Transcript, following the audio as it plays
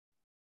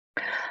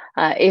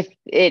If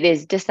it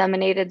is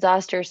disseminated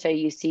zoster, so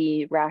you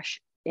see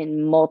rash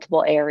in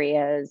multiple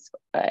areas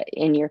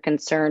and you're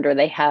concerned, or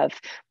they have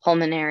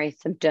pulmonary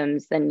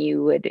symptoms, then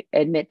you would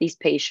admit these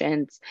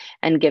patients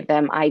and give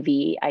them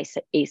IV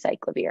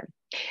acyclovir.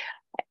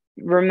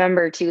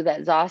 Remember too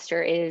that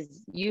zoster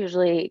is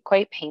usually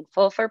quite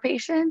painful for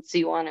patients, so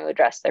you want to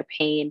address their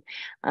pain.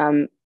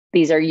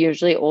 These are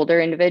usually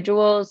older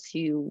individuals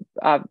who,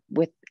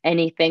 with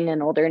anything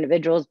in older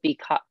individuals, be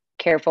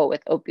careful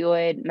with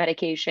opioid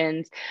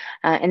medications.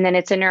 And then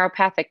it's a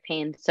neuropathic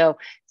pain. So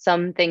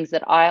some things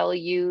that I'll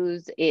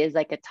use is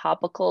like a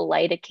topical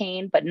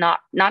lidocaine, but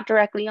not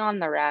directly on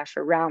the rash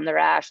or around the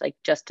rash, like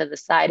just to the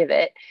side of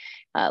it.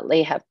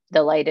 They have the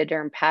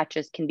lidoderm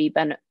patches can be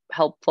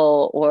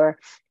helpful, or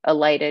a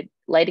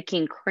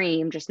lidocaine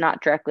cream, just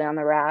not directly on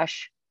the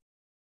rash.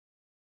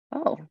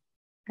 Oh,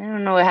 I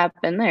don't know what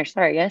happened there.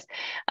 Sorry, guys.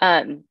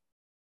 And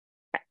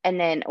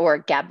then,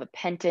 or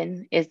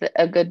gabapentin is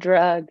a good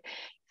drug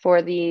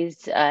for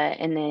these,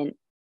 and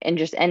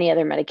just any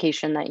other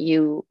medication that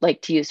you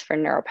like to use for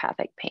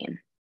neuropathic pain.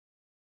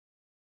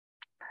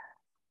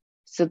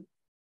 So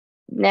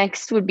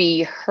next would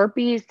be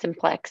herpes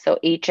simplex, so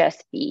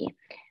HSV.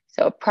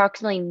 So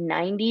approximately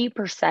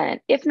 90%,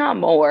 if not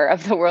more,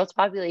 of the world's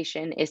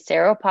population is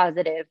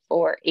seropositive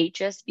for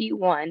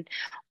HSV1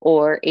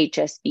 or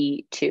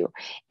HSV2.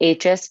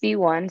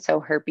 HSV1, so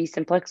herpes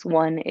simplex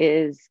 1,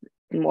 is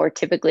more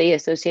typically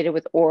associated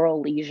with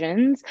oral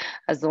lesions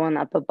as the one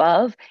up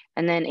above.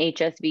 And then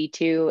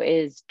HSV2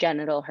 is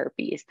genital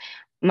herpes.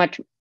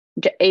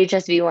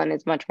 HSV1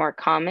 is much more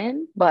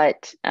common,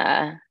 but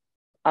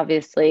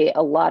obviously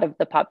a lot of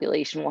the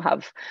population will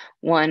have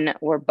one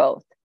or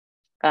both.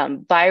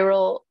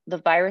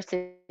 The virus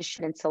is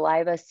in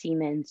saliva,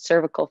 semen,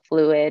 cervical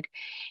fluid.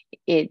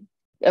 It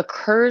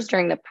occurs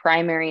during the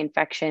primary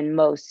infection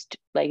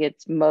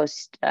it's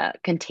most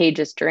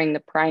contagious during the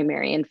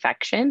primary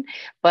infection,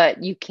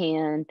 but you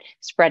can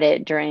spread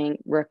it during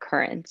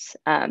recurrence.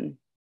 And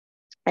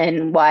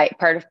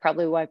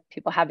probably why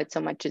people have it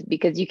so much is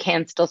because you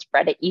can still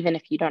spread it even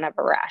if you don't have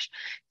a rash.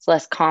 It's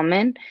less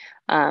common,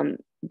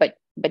 but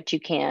you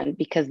can,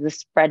 because the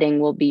spreading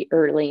will be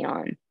early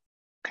on.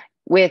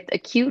 With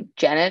acute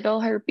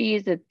genital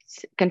herpes,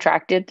 it's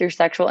contracted through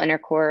sexual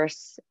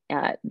intercourse.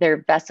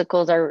 Their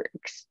vesicles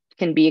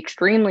can be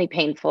extremely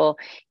painful.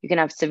 You can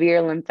have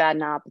severe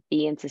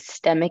lymphadenopathy and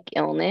systemic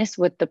illness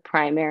with the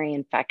primary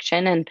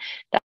infection. And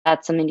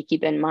that's something to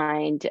keep in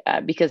mind,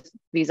 because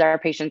these are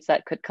patients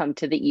that could come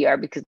to the ER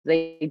because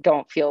they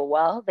don't feel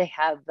well. They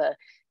have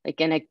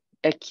an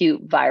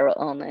acute viral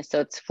illness.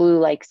 So it's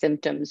flu-like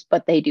symptoms,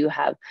 but they do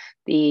have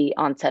the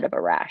onset of a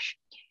rash.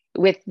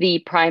 With the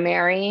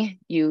primary,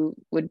 you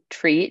would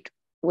treat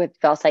with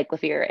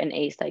valcyclovir and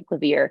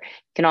acyclovir.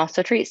 You can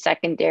also treat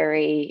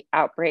secondary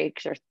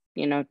outbreaks or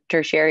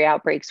tertiary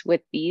outbreaks with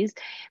these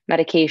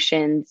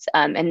medications.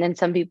 And then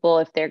some people,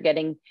 if they're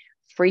getting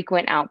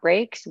frequent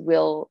outbreaks,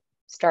 will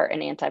start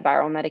an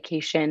antiviral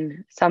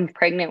medication. Some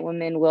pregnant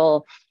women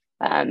will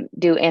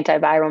do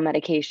antiviral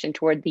medication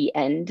toward the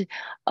end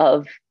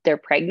of their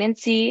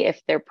pregnancy if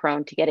they're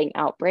prone to getting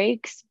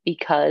outbreaks,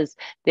 because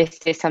this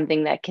is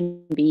something that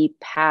can be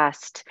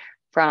passed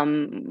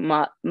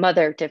from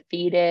mother to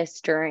fetus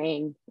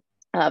during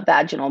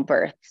vaginal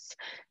births.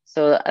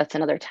 So that's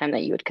another time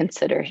that you would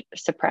consider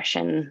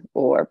suppression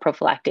or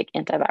prophylactic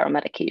antiviral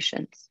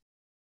medications.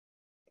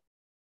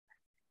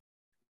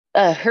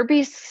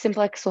 Herpes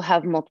simplex will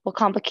have multiple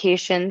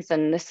complications,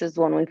 and this is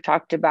one we've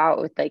talked about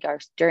with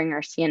during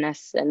our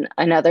CNS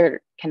and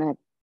other kind of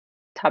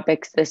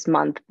topics this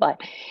month.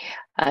 But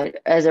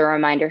as a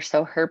reminder,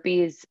 so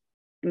herpes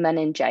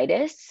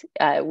meningitis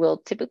will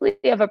typically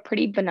have a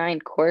pretty benign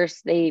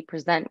course. They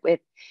present with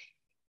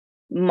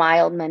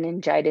mild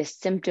meningitis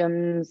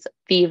symptoms,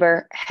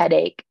 fever,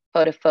 headache,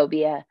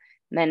 photophobia,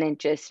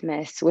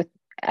 meningismus.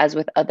 As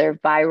with other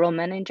viral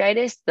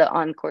meningitis, the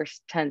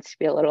on-course tends to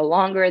be a little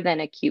longer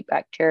than acute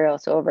bacterial,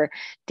 so over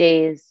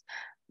days,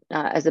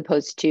 as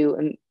opposed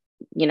to,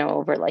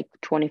 over like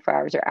 24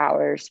 hours or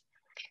hours.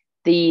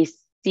 The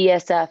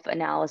CSF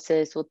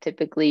analysis will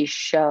typically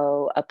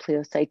show a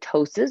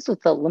pleocytosis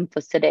with a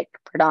lymphocytic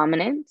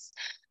predominance,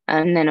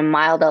 and then a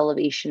mild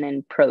elevation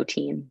in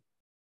protein.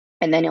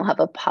 And then you'll have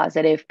a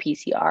positive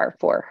PCR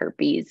for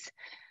herpes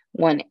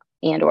 1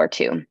 and or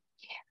 2.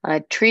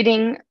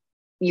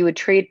 You would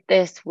treat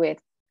this with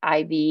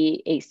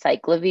IV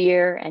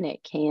acyclovir, and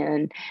it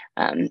can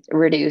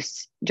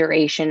reduce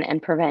duration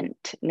and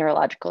prevent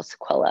neurological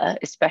sequelae,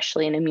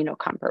 especially in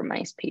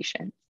immunocompromised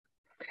patients.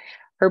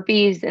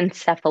 Herpes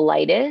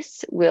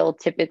encephalitis will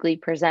typically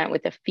present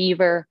with a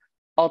fever,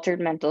 altered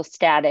mental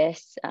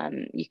status.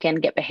 You can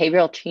get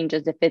behavioral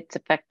changes if it's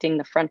affecting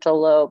the frontal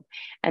lobe,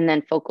 and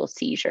then focal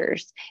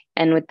seizures.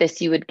 And with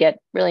this, you would get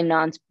really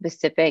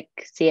non-specific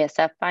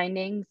CSF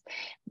findings,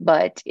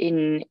 but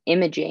in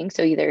imaging,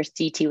 so either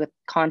CT with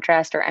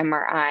contrast or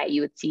MRI,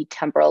 you would see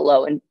temporal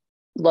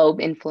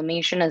lobe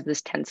inflammation, as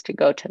this tends to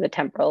go to the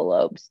temporal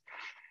lobes.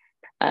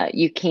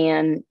 You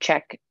can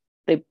check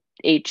the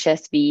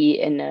HSV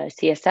in the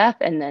CSF,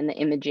 and then the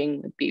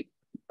imaging would be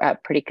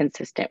pretty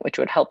consistent, which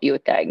would help you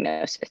with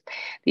diagnosis.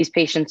 These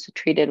patients are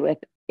treated with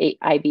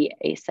IV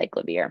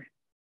acyclovir.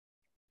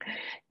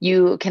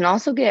 You can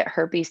also get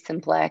herpes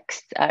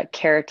simplex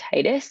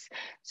keratitis.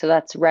 So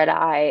that's red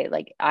eye,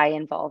 like eye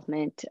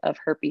involvement of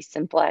herpes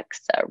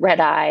simplex, red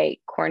eye,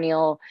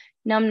 corneal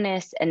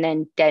numbness, and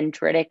then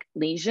dendritic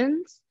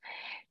lesions.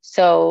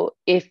 So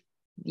if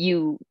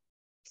you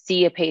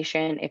see a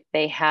patient, if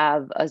they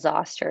have a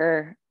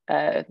zoster,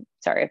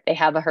 if they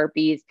have a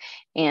herpes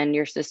and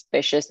you're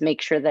suspicious,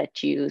 make sure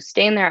that you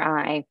stay in their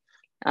eye,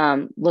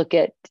 look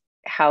at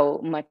how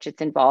much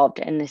it's involved.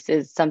 And this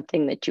is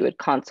something that you would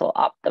consult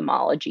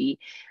ophthalmology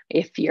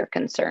if you're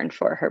concerned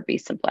for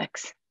herpes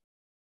simplex.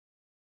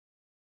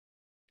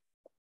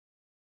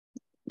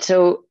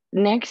 So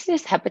next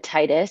is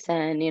hepatitis.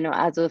 And,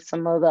 as with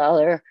some of the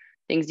other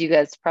things you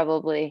guys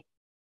probably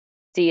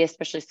see,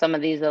 especially some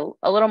of these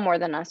a little more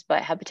than us,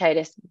 but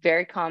hepatitis,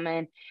 very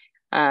common.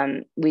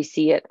 We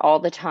see it all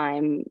the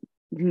time.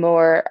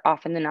 More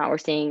often than not, we're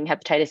seeing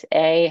hepatitis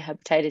A,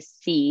 hepatitis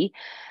C.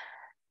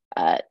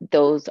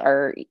 Those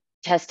are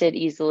tested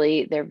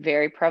easily. They're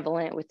very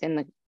prevalent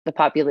within the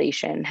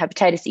population.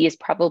 Hepatitis E is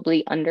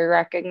probably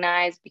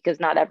under-recognized because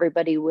not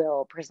everybody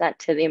will present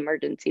to the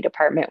emergency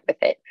department with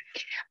it.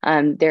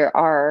 There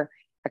are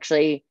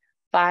actually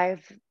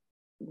 5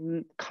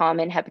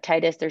 common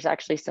hepatitis. There's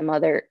actually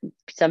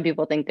some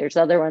people think there's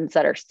other ones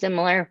that are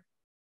similar,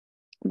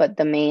 but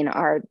the main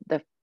are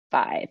the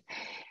 5.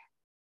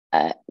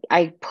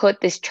 I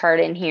put this chart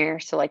in here,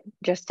 so like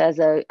just as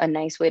a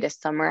nice way to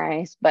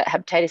summarize, but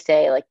hepatitis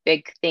A, like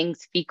big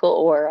things, fecal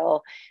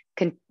oral,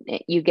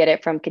 you get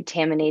it from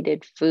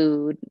contaminated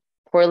food,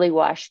 poorly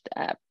washed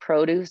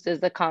produce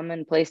is the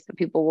common place that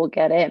people will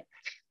get it.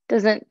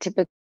 Doesn't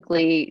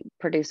typically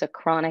produce a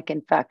chronic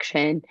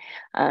infection.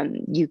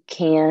 You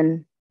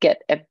can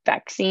get a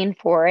vaccine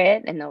for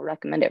it, and they'll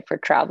recommend it for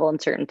travel in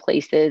certain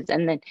places.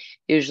 And then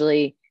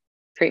usually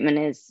treatment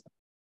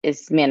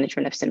is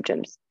management of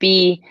symptoms.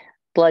 B,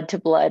 blood to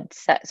blood.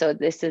 So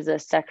this is a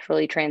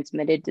sexually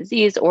transmitted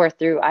disease or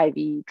through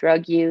IV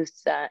drug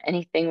use,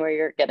 anything where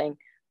you're getting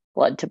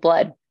blood to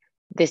blood.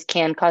 This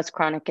can cause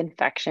chronic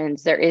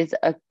infections. There is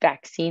a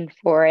vaccine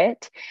for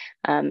it,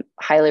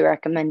 highly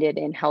recommended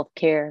in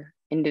healthcare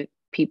into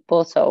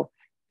people. So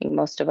I think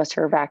most of us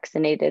are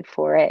vaccinated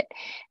for it.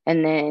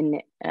 And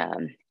then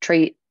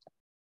treat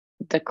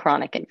the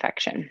chronic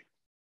infection.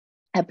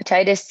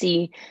 Hepatitis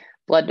C,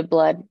 blood to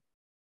blood.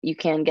 You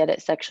can get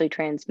it sexually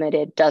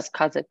transmitted, does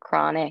cause a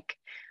chronic,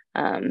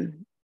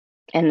 and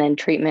then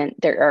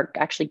treatment. There are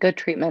actually good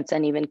treatments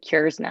and even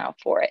cures now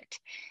for it.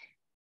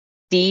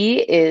 D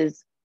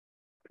is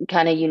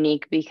kind of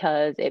unique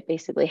because it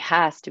basically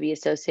has to be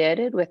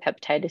associated with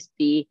hepatitis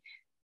B,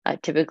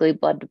 typically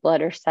blood to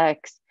blood or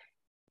sex.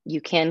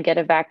 You can get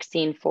a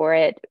vaccine for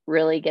it.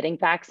 Really getting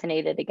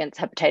vaccinated against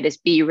hepatitis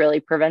B really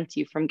prevents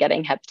you from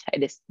getting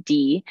hepatitis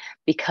D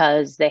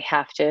because they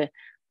have to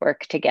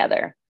work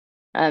together.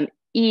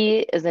 E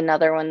is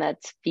another one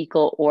that's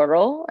fecal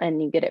oral,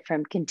 and you get it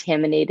from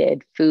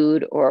contaminated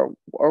food or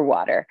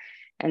water.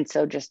 And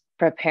so just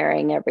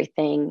preparing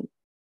everything,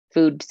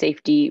 food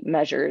safety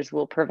measures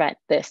will prevent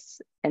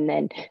this, and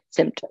then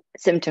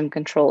symptom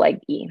control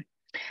like E.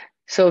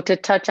 So to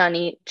touch on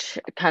each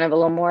kind of a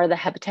little more, the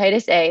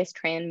hepatitis A is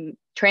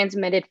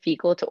transmitted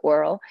fecal to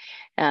oral.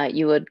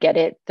 You would get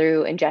it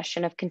through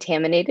ingestion of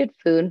contaminated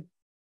food.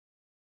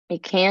 You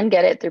can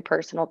get it through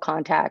personal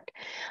contact,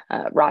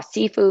 raw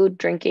seafood,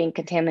 drinking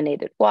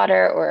contaminated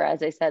water, or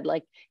as I said,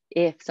 like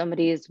if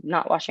somebody is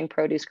not washing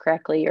produce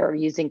correctly or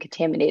using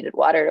contaminated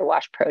water to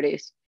wash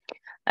produce.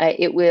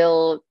 It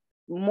will,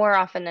 more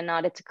often than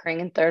not, it's occurring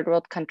in third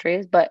world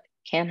countries, but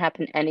can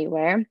happen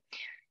anywhere.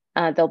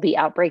 There'll be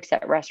outbreaks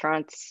at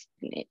restaurants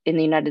in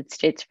the United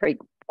States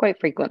quite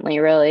frequently,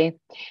 really.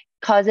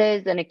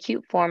 Causes an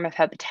acute form of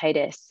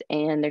hepatitis,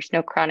 and there's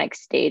no chronic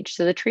stage.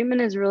 So the treatment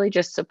is really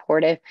just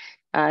supportive.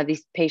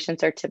 These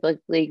patients are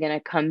typically going to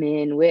come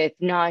in with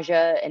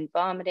nausea and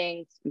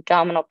vomiting,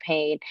 abdominal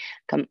pain,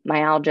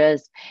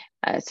 myalgias.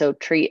 So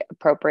treat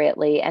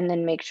appropriately, and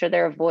then make sure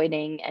they're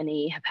avoiding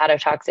any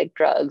hepatotoxic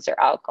drugs or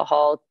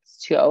alcohol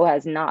so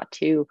as not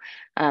to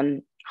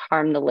harm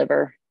the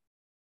liver.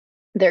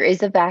 There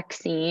is a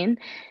vaccine,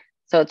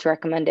 so it's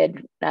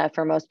recommended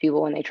for most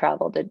people when they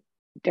travel to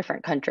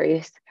different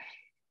countries.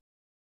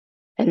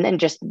 And then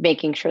just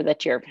making sure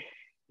that you're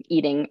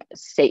eating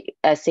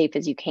as safe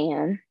as you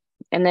can.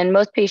 And then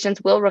most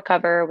patients will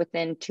recover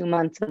within 2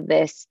 months of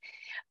this.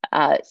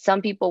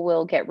 Some people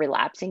will get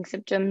relapsing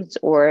symptoms,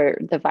 or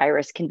the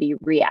virus can be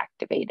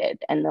reactivated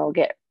and they'll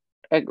get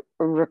a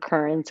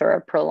recurrence or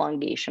a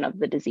prolongation of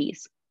the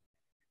disease.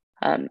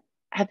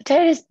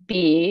 Hepatitis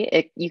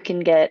B, you can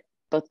get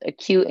both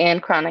acute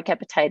and chronic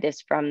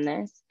hepatitis from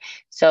this.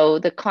 So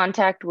the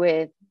contact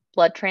with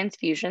blood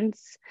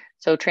transfusions.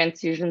 So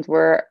transfusions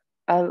were,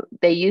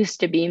 they used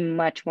to be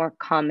much more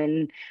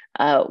common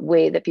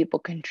way that people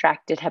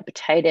contracted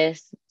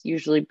hepatitis. It's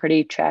usually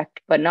pretty checked,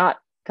 but not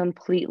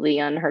completely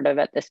unheard of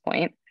at this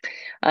point.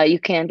 You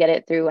can get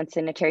it through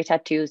unsanitary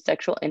tattoos,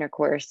 sexual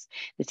intercourse.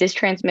 This is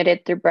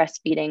transmitted through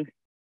breastfeeding.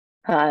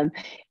 Um,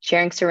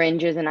 Sharing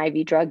syringes and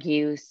IV drug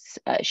use,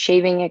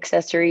 shaving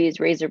accessories,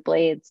 razor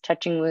blades,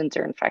 touching wounds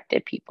or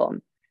infected people,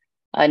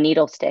 a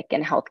needle stick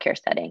in a healthcare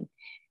setting.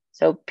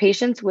 So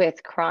patients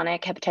with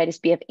chronic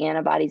hepatitis B have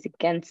antibodies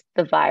against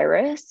the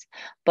virus,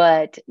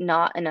 but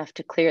not enough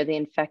to clear the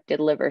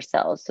infected liver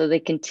cells. So the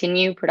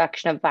continued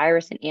production of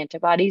virus and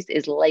antibodies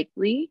is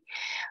likely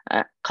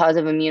cause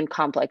of immune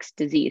complex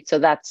disease. So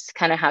that's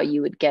kind of how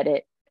you would get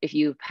it. If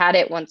you've had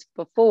it once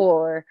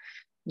before,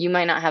 you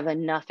might not have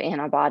enough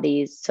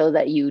antibodies so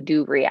that you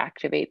do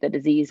reactivate the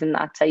disease, and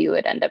that's how you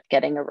would end up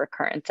getting a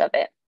recurrence of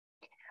it.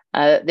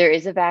 There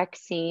is a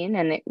vaccine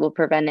and it will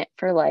prevent it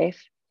for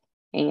life.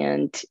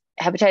 And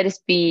hepatitis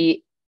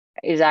B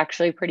is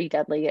actually pretty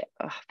deadly.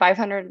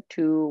 500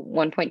 to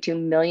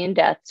 1.2 million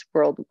deaths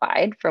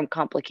worldwide from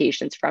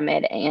complications from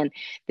it. And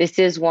this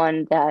is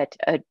one that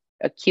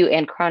acute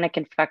and chronic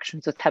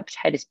infections with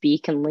hepatitis B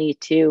can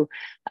lead to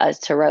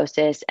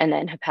cirrhosis and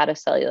then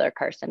hepatocellular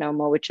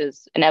carcinoma, which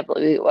is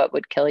inevitably what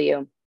would kill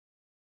you.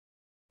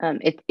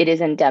 It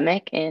is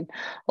endemic in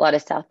a lot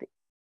of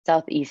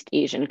Southeast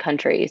Asian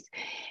countries.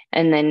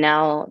 And then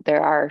now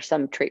there are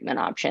some treatment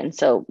options,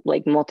 so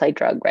like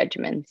multi-drug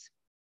regimens.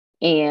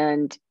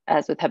 And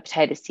as with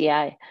hepatitis C,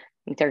 I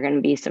think there are going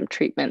to be some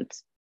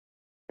treatments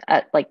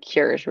at like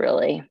cures,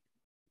 really.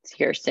 It's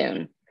here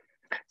soon.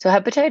 So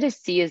hepatitis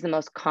C is the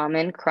most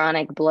common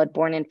chronic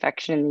bloodborne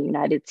infection in the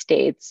United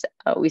States.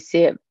 We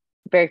see it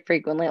very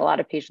frequently. A lot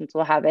of patients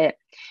will have it.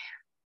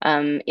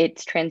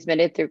 It's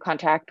transmitted through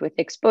contact with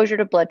exposure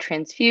to blood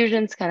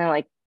transfusions, kind of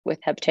like with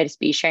hepatitis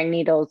B, sharing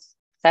needles,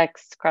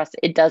 sex,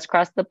 it does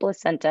cross the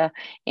placenta,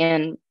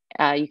 and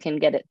you can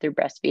get it through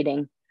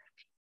breastfeeding.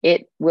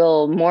 It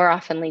will more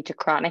often lead to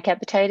chronic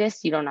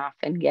hepatitis. You don't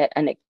often get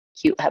an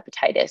acute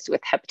hepatitis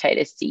with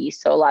hepatitis C.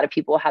 So a lot of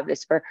people have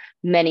this for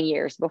many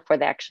years before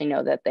they actually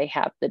know that they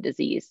have the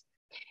disease.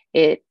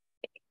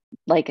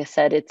 Like I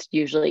said, it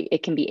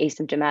can be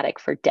asymptomatic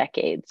for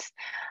decades.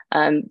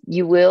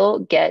 You will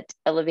get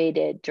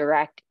elevated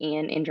direct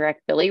and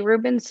indirect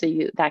bilirubin. So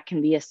that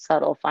can be a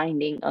subtle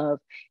finding of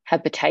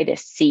hepatitis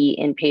C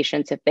in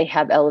patients if they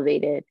have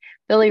elevated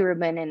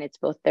bilirubin, and it's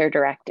both their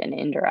direct and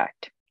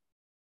indirect.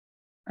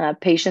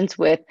 Patients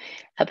with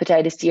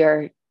hepatitis C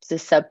are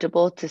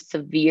susceptible to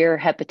severe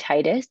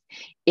hepatitis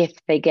if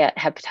they get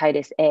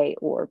hepatitis A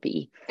or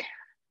B.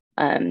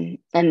 And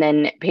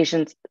then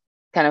patients,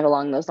 kind of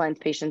along those lines,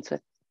 patients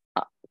with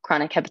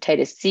chronic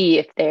hepatitis C,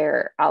 if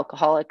they're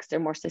alcoholics, they're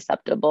more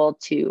susceptible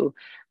to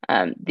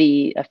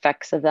the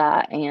effects of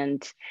that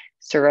and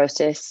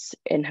cirrhosis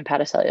and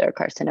hepatocellular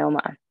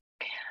carcinoma.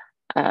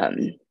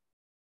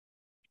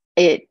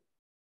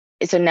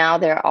 So now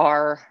there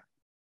are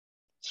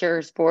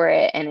cures for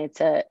it, and it's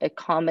a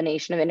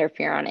combination of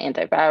interferon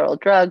antiviral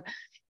drug,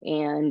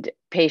 and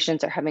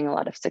patients are having a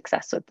lot of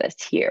success with this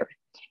here.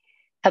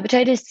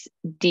 Hepatitis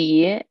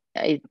D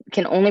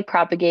can only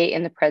propagate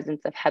in the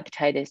presence of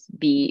hepatitis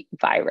B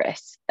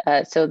virus.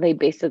 So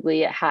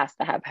it has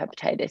to have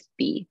hepatitis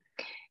B.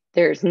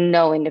 There's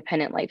no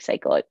independent life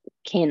cycle. It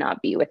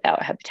cannot be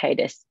without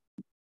hepatitis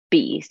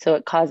B. So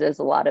it causes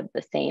a lot of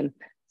the same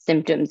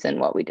symptoms in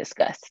what we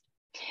discussed.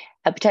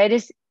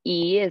 Hepatitis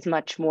E is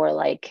much more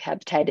like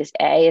hepatitis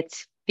A.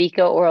 It's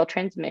fecal-oral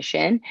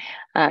transmission.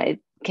 It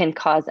can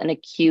cause an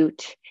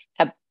acute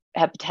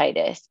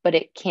hepatitis, but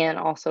it can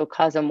also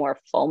cause a more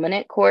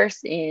fulminant course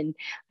in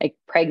like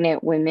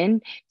pregnant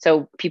women.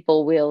 So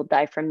people will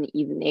die from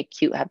even the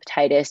acute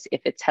hepatitis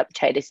if it's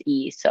hepatitis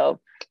E. So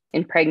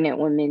in pregnant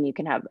women, you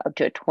can have up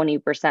to a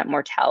 20%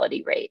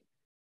 mortality rate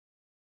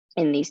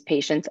in these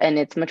patients, and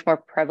it's much more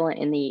prevalent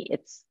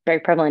it's very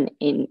prevalent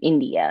in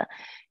India.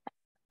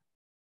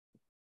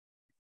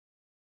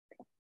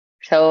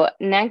 So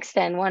next,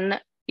 and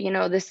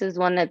this is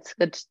one that's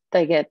good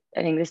to get.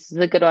 I think this is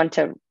a good one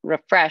to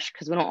refresh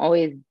because we don't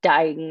always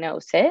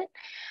diagnose it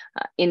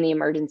in the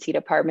emergency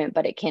department,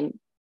 but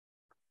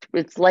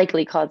it's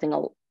likely causing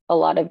a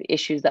lot of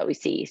issues that we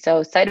see.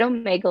 So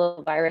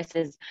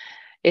cytomegalovirus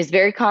is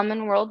very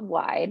common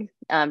worldwide.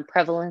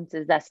 Prevalence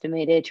is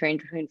estimated to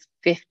range between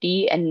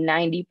 50 and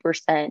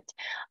 90%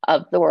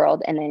 of the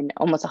world, and then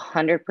almost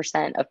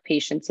 100% of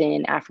patients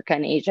in Africa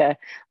and Asia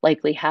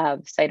likely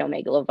have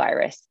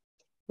cytomegalovirus,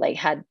 like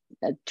had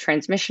a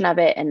transmission of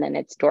it, and then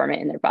it's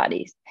dormant in their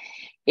bodies.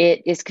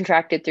 It is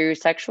contracted through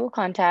sexual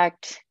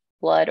contact,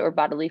 blood or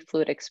bodily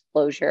fluid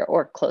exposure,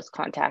 or close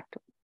contact,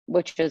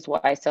 which is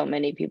why so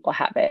many people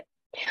have it.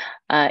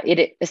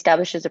 It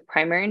establishes a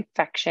primary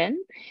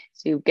infection,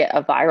 so you get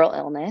a viral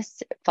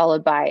illness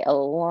followed by a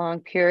long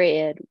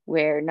period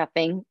where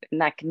nothing,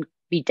 and that can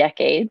be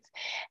decades,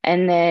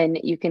 and then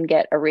you can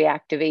get a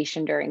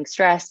reactivation during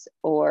stress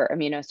or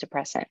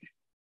immunosuppressant.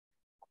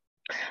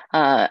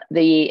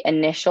 The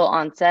initial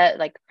onset,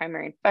 like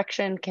primary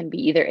infection, can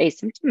be either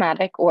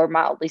asymptomatic or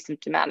mildly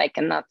symptomatic,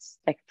 and that's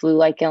like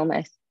flu-like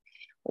illness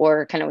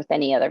or kind of with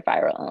any other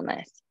viral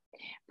illness.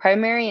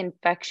 Primary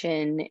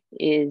infection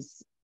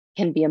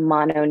can be a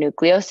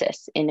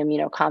mononucleosis in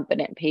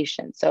immunocompetent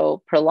patients,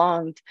 so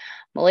prolonged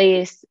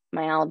malaise,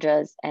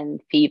 myalgias,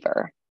 and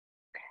fever.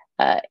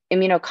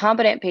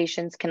 Immunocompetent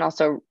patients can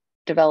also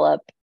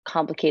develop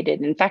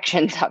complicated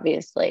infections,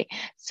 obviously.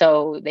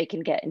 So they can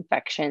get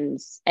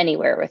infections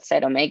anywhere with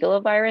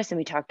cytomegalovirus. And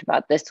we talked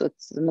about this with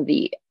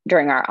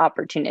during our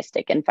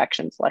opportunistic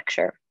infections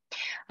lecture.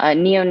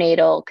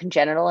 Neonatal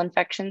congenital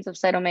infections of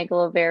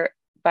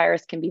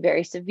cytomegalovirus can be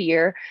very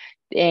severe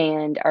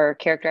and are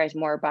characterized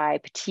more by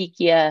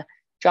petechia,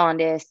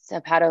 jaundice,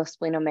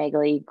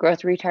 hepatosplenomegaly,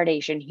 growth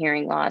retardation,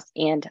 hearing loss,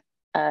 and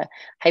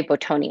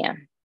hypotonia.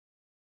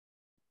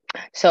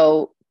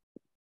 So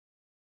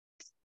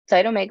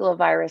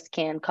cytomegalovirus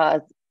can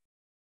cause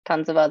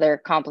tons of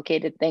other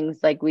complicated things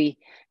like we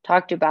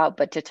talked about,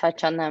 but to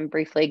touch on them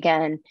briefly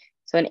again,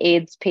 so in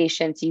AIDS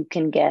patients, you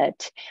can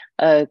get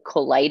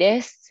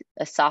colitis,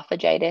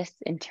 esophagitis,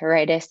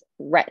 enteritis,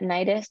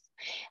 retinitis,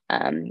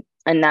 and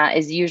that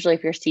is usually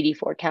if your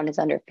CD4 count is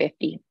under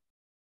 50.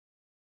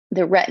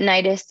 The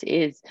retinitis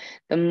is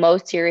the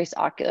most serious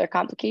ocular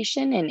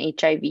complication in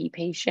HIV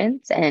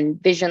patients,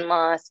 and vision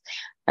loss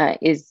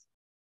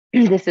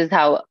this is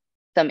how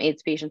some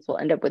AIDS patients will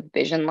end up with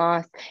vision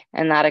loss,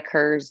 and that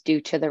occurs due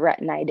to the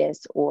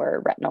retinitis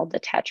or retinal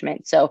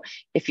detachment. So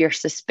if you're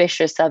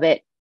suspicious of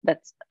it,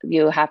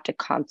 you have to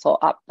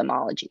consult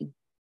ophthalmology.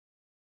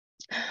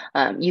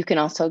 You can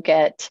also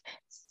get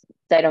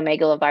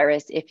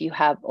cytomegalovirus if you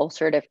have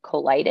ulcerative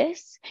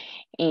colitis,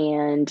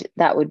 and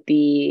that would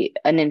be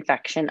an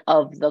infection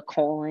of the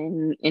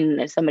colon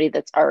in somebody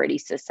that's already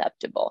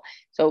susceptible.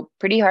 So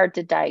pretty hard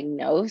to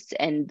diagnose,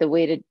 and the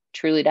way to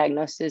truly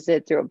diagnose is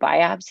it through a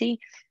biopsy.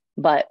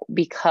 But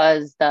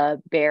because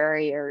the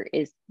barrier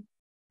is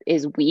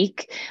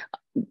weak,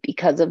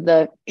 because of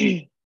the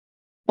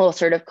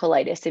ulcerative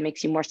colitis, it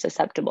makes you more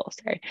susceptible,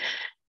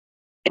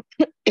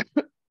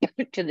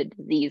 to the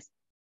disease.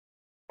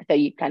 So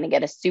you kind of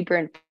get a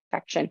super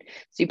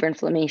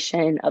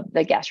inflammation of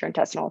the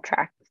gastrointestinal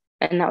tract,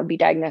 and that would be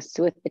diagnosed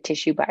with a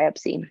tissue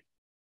biopsy.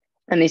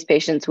 And these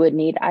patients would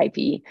need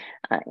IV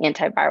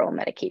antiviral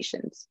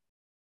medications.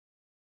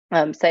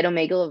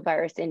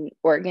 Cytomegalovirus in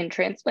organ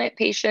transplant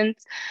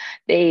patients,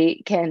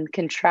 they can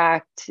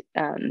contract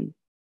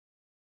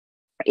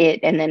it,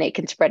 and then it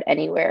can spread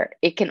anywhere.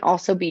 It can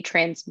also be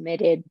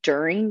transmitted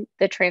during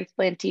the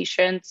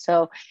transplantation.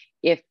 So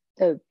if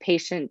the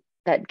patient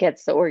that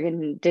gets the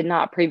organ did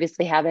not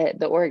previously have it,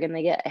 the organ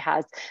they get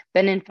has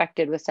been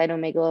infected with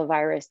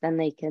cytomegalovirus, then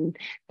they can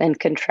then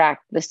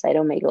contract the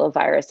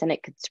cytomegalovirus, and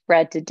it could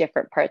spread to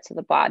different parts of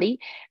the body.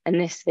 And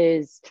this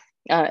is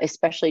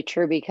especially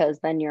true because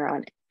then you're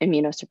on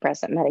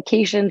immunosuppressant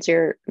medications,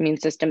 your immune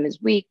system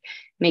is weak,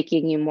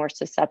 making you more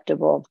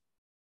susceptible.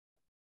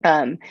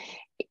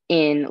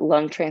 In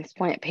lung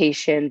transplant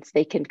patients,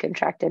 they can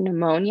contract a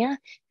pneumonia,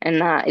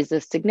 and that is a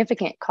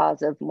significant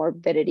cause of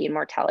morbidity and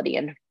mortality,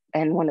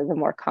 and one of the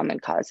more common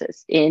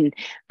causes in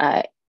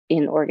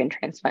organ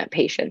transplant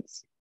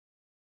patients.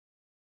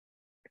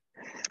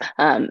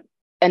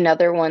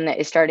 Another one that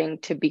is starting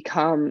to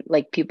become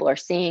like people are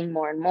seeing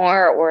more and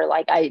more, or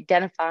like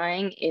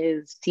identifying,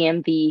 is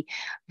CMV,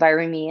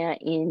 viremia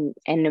and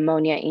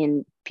pneumonia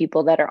in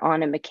people that are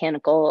on a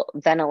mechanical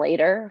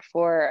ventilator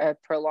for a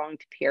prolonged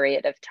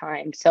period of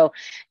time. So,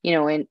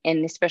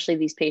 and especially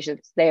these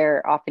patients,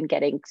 they're often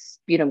getting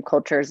sputum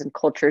cultures and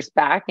cultures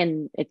back,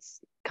 and it's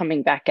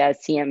coming back as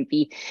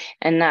CMV.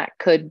 And that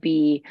could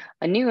be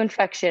a new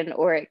infection,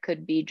 or it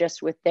could be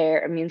just with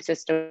their immune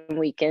system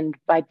weakened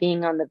by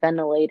being on the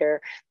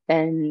ventilator.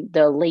 Then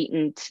the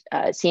latent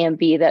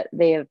CMV that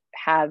they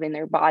have in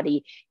their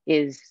body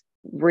is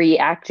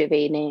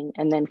reactivating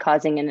and then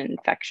causing an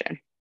infection.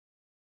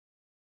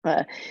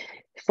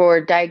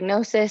 For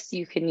diagnosis,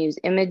 you can use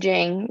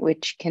imaging,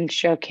 which can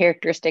show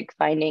characteristic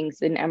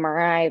findings in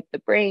MRI of the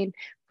brain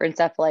for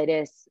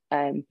encephalitis,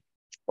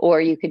 or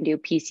you can do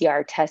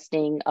PCR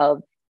testing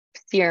of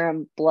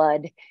serum,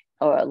 blood,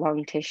 or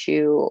lung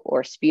tissue,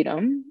 or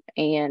sputum,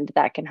 and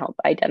that can help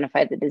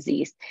identify the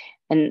disease.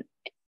 And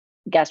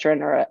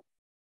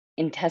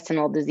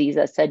gastrointestinal disease,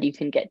 as said, you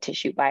can get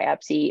tissue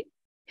biopsy.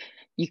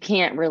 You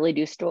can't really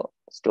do stool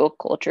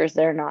cultures.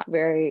 They're not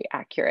very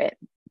accurate.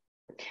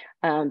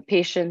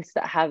 Patients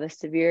that have a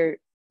severe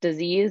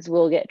disease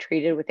will get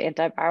treated with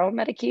antiviral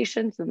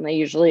medications, and they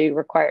usually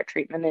require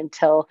treatment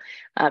until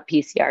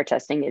PCR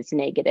testing is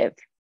negative.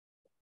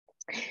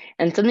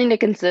 And something to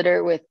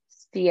consider with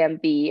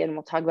CMV, and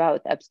we'll talk about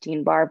with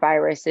Epstein-Barr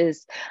virus,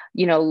 is,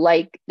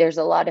 there's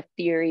a lot of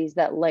theories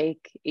that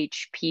like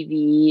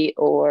HPV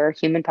or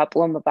human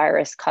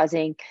papillomavirus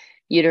causing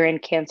uterine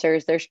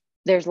cancers,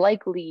 there's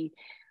likely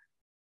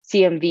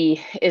CMV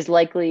is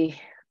likely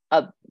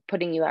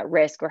putting you at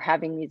risk or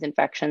having these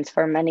infections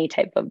for many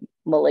type of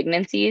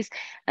malignancies.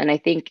 And I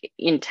think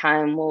in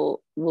time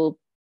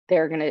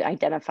they're going to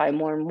identify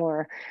more and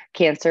more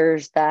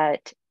cancers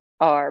that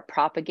are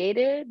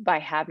propagated by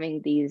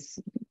having these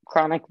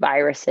chronic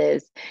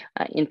viruses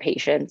in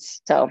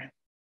patients. So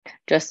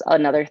just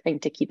another thing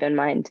to keep in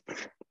mind.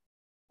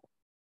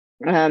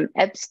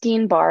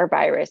 Epstein-Barr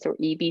virus, or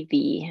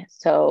EBV.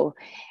 So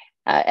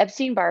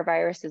Epstein-Barr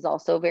virus is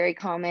also very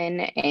common,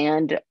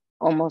 and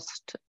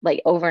almost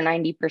like over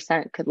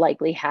 90% could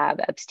likely have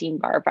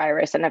Epstein-Barr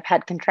virus and have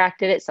had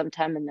contracted it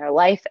sometime in their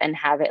life and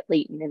have it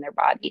latent in their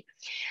body.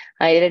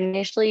 It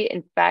initially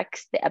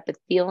infects the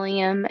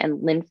epithelium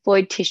and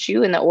lymphoid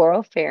tissue in the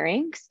oral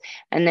pharynx,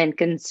 and then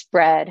can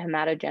spread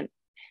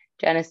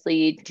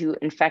hematogenously to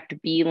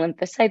infect B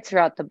lymphocytes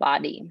throughout the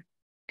body.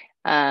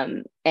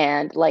 And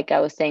like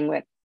I was saying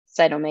with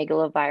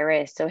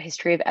cytomegalovirus, so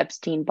history of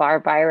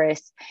Epstein-Barr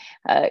virus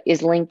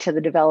is linked to the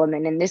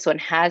development, and this one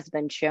has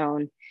been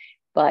shown,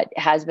 but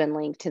has been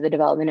linked to the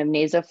development of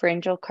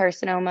nasopharyngeal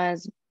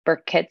carcinomas,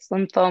 Burkitt's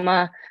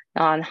lymphoma,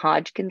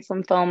 non-Hodgkin's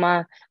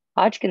lymphoma,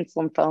 Hodgkin's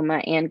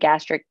lymphoma, and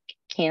gastric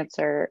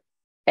cancer,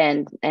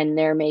 and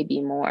there may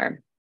be more.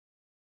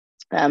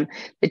 The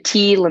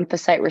T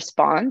lymphocyte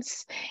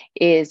response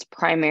is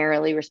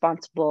primarily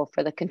responsible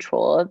for the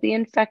control of the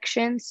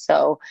infection.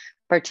 So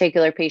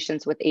particular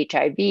patients with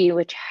HIV,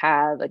 which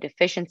have a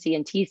deficiency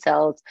in T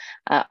cells,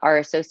 are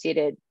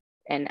associated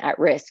and at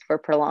risk for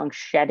prolonged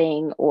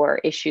shedding or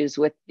issues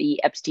with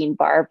the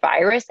Epstein-Barr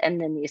virus and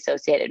then the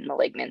associated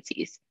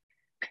malignancies.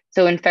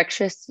 So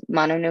infectious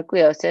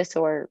mononucleosis,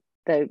 or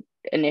the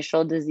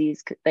initial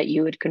disease that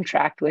you would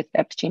contract with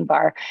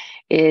Epstein-Barr,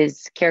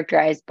 is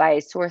characterized by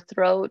sore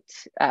throat,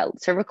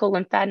 cervical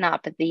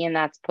lymphadenopathy, and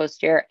that's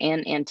posterior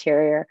and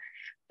anterior,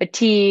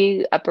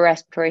 fatigue, upper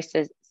respiratory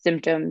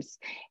symptoms,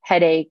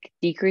 headache,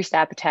 decreased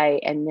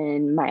appetite, and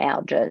then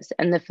myalgias.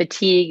 And the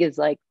fatigue is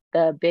like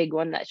the big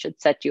one that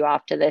should set you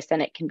off to this,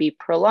 and it can be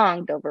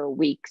prolonged over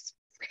weeks.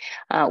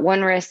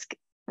 One risk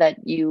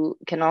that you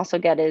can also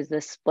get is the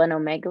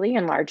splenomegaly,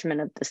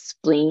 enlargement of the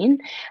spleen,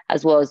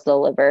 as well as the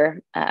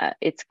liver.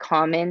 It's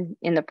common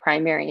in the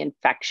primary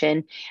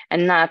infection,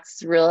 and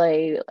that's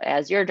really,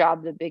 as your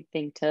job, the big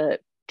thing to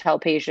tell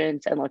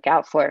patients and look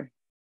out for.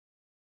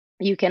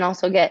 You can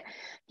also get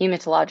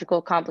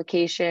hematological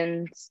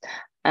complications.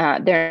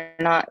 They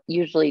don't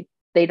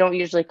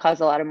usually cause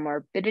a lot of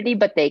morbidity,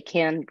 but they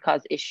can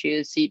cause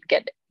issues. So you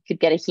could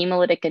get a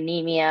hemolytic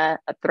anemia,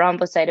 a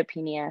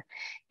thrombocytopenia,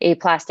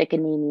 aplastic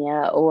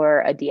anemia,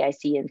 or a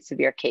DIC in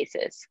severe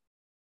cases.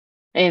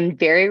 In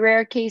very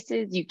rare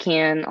cases, you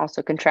can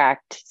also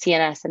contract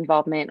CNS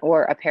involvement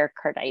or a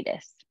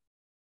pericarditis.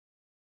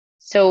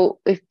 So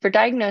for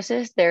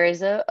diagnosis, there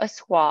is a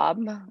swab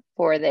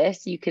for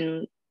this. You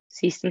can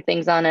see some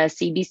things on a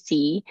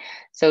CBC.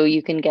 So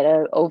you can get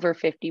over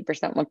 50%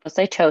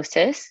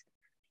 lymphocytosis.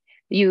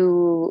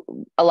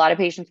 A lot of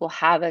patients will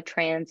have a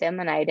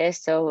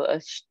transaminitis, so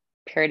a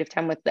period of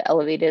time with the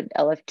elevated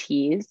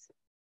LFTs.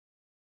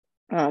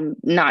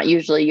 Not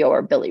usually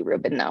your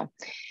bilirubin though.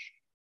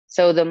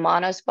 So the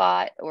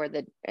monospot, or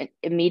the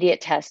immediate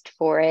test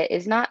for it,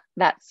 is not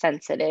that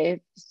sensitive.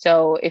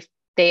 So if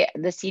the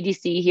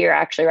CDC here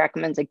actually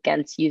recommends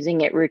against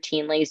using it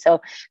routinely. So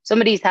if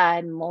somebody's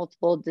had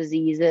multiple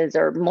diseases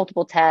or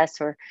multiple tests,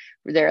 or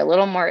they're a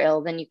little more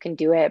ill, then you can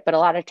do it. But a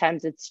lot of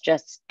times it's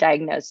just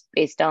diagnosed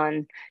based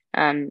on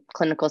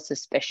clinical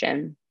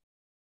suspicion.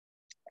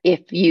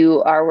 If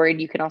you are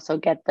worried, you can also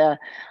get the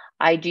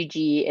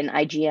IgG and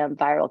IgM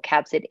viral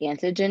capsid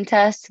antigen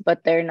tests,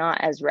 but they're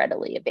not as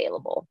readily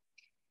available.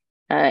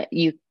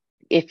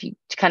 If you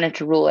kind of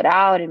to rule it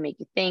out and make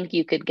you think,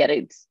 you could get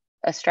a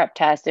strep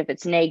test. If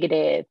it's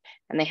negative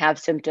and they have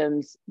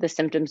symptoms, the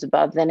symptoms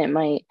above, then it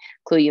might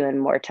clue you in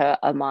more to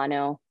a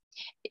mono.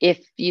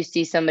 If you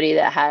see somebody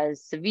that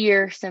has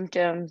severe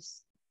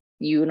symptoms,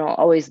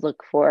 always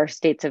look for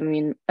states of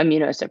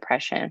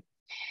immunosuppression.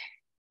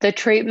 The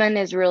treatment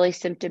is really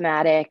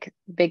symptomatic.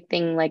 Big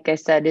thing, like I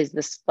said, is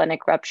the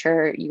splenic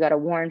rupture. You got to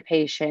warn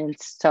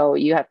patients. So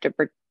you have to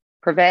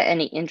prevent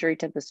any injury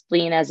to the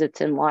spleen as it's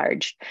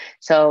enlarged.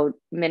 So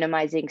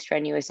minimizing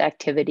strenuous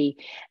activity,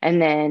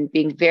 and then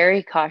being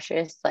very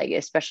cautious, like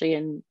especially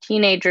in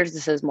teenagers,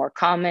 this is more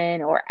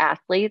common, or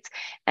athletes,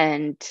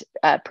 and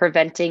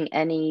preventing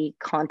any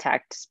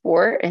contact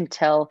sport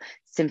until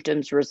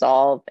symptoms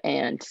resolve.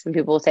 And some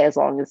people will say as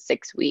long as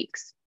 6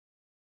 weeks.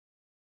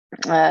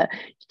 You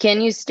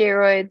can use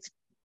steroids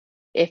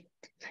if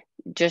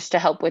just to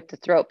help with the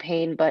throat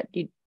pain, but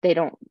they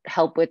don't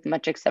help with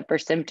much except for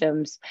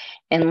symptoms,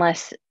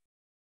 unless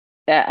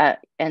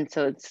and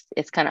so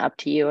it's kind of up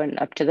to you and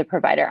up to the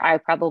provider. I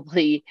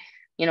probably,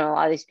 a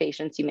lot of these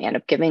patients, you may end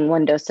up giving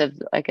one dose of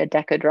like a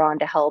Decadron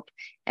to help,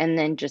 and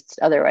then just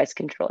otherwise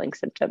controlling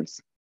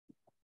symptoms.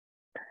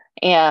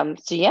 So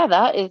yeah,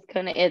 that is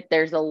kind of it.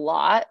 There's a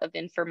lot of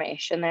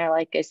information there.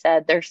 Like I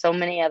said, there's so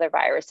many other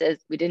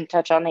viruses. We didn't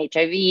touch on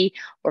HIV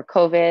or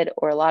COVID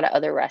or a lot of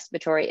other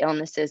respiratory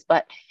illnesses,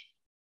 but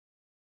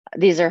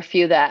these are a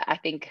few that I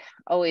think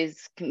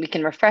always we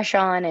can refresh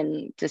on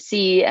and to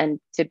see and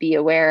to be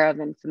aware of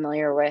and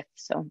familiar with.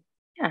 So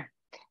yeah,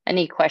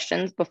 any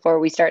questions before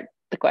we start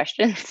the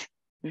questions?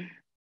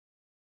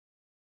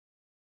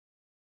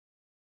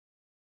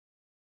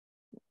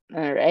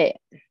 All right.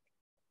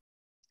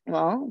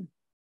 Well,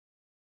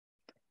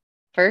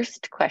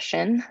 first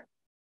question.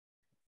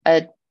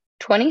 A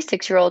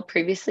 26-year-old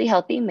previously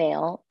healthy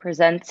male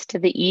presents to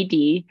the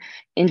ED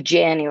in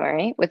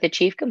January with a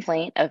chief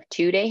complaint of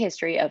 2-day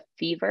history of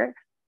fever,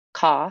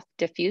 cough,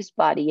 diffuse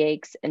body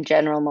aches, and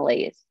general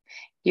malaise.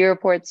 He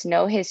reports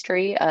no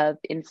history of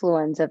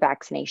influenza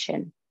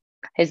vaccination.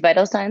 His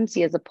vital signs,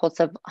 he has a pulse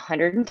of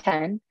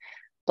 110,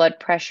 blood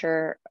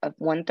pressure of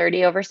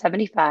 130 over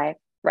 75,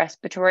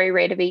 respiratory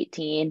rate of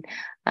 18,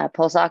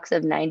 pulse ox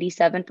of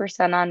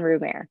 97% on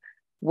room air.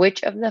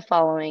 Which of the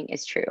following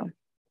is true?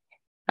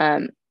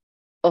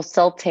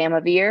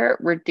 Oseltamivir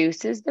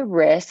reduces the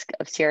risk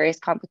of serious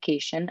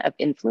complication of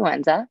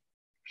influenza.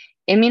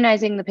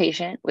 Immunizing the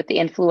patient with the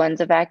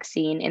influenza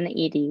vaccine in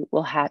the ED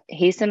will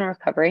hasten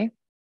recovery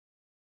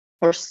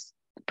or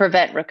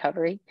prevent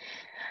recovery.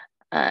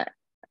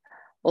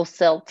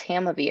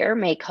 Oseltamivir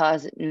may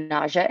cause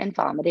nausea and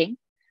vomiting.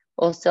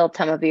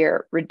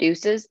 Oseltamivir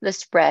reduces the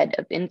spread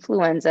of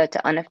influenza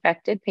to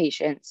unaffected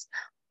patients,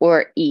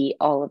 or E,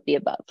 all of the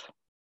above.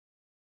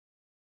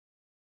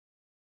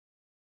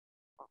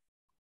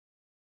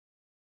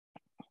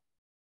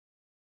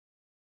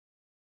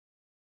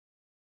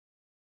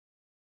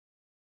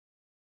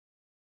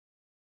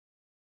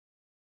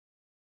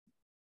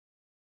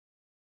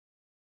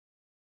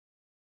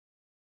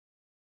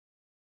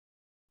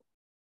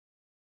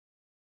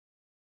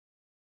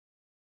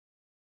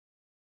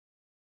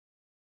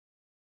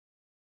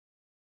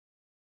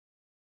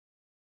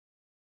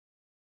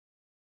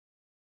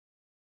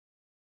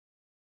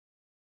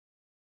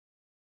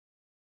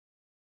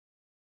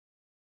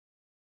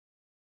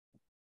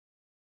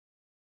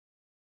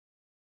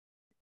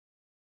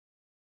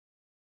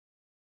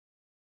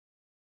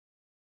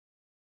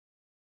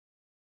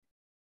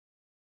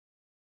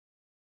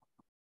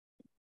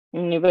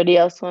 Anybody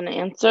else want to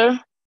answer?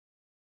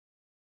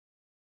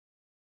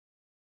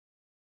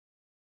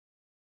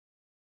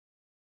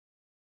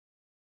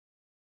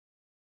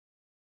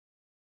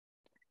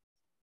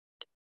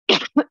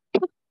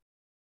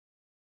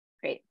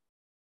 Great.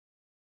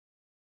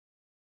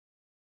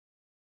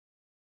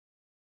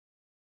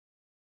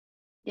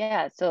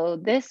 Yeah, so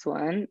this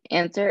one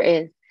answer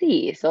is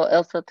C. So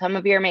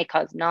oseltamivir may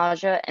cause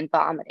nausea and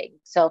vomiting.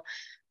 So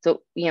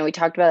we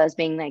talked about as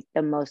being like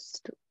the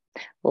most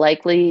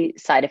likely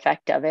side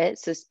effect of it.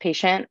 So this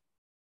patient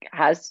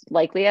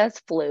likely has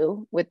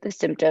flu with the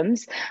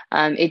symptoms.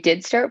 It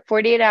did start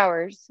 48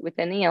 hours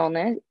within the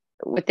illness,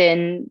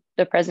 within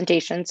the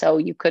presentation, so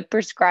you could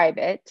prescribe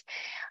it.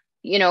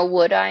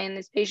 Would I in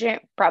this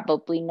patient?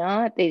 Probably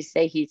not. They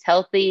say he's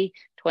healthy,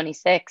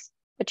 26,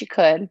 but you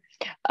could.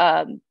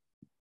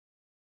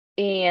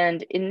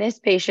 And in this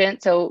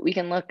patient, so we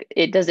can look,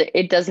 it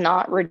does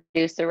not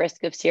reduce the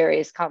risk of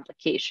serious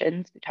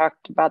complications. We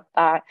talked about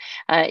that.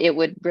 It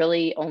would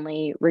really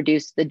only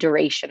reduce the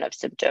duration of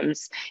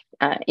symptoms.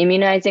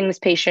 Immunizing this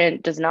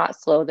patient does not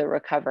slow the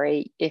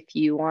recovery. If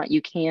you want,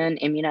 you can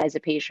immunize a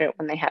patient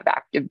when they have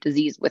active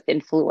disease with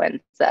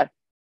influenza.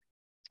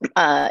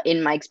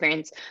 In my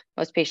experience,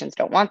 most patients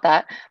don't want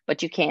that,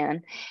 but you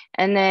can.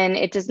 And then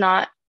it does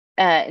not,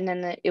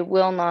 it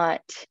will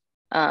not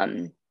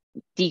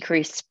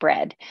decrease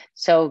spread.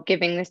 So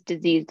giving this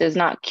disease does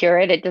not cure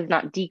it. It does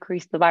not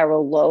decrease the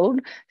viral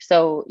load.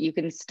 So you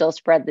can still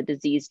spread the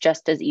disease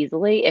just as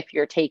easily if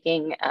you're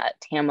taking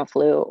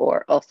Tamiflu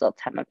or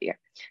oseltamivir.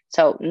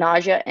 So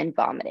nausea and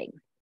vomiting.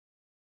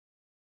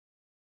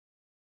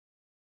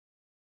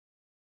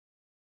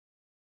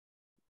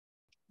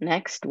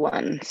 Next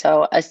one.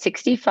 So a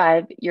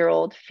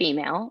 65-year-old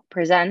female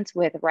presents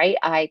with right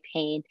eye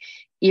pain,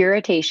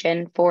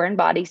 irritation, foreign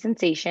body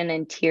sensation,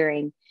 and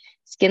tearing.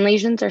 Skin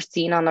lesions are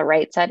seen on the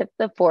right side of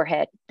the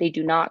forehead. They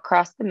do not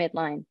cross the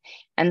midline,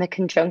 and the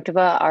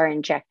conjunctiva are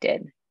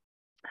injected.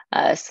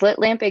 A slit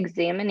lamp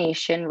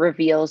examination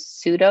reveals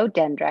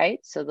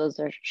pseudodendrites. So those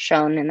are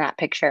shown in that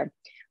picture.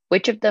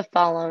 Which of the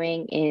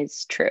following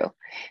is true?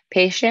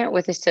 Patient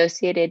with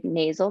associated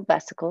nasal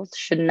vesicles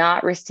should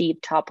not receive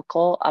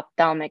topical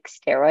ophthalmic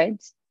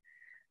steroids.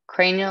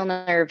 Cranial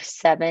nerve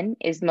 7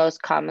 is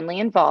most commonly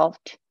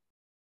involved.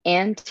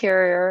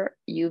 Anterior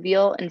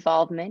uveal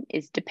involvement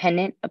is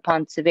dependent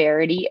upon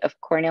severity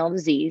of corneal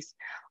disease.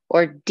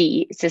 Or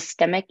D,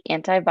 systemic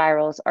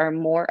antivirals are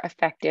more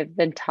effective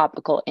than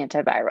topical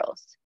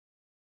antivirals.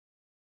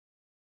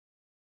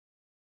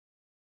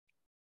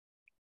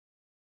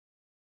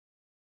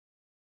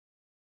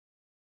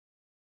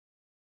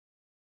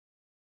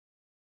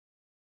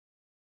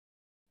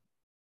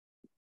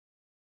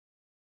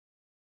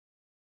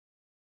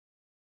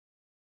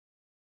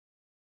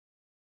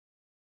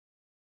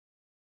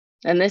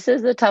 And this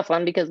is a tough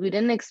one because we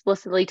didn't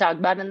explicitly talk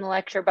about it in the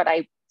lecture, but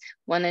I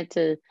wanted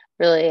to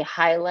really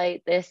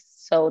highlight this.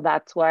 So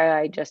that's why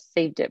I just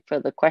saved it for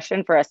the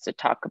question for us to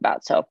talk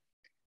about. So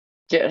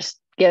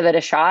just give it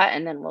a shot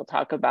and then we'll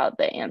talk about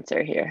the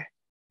answer here.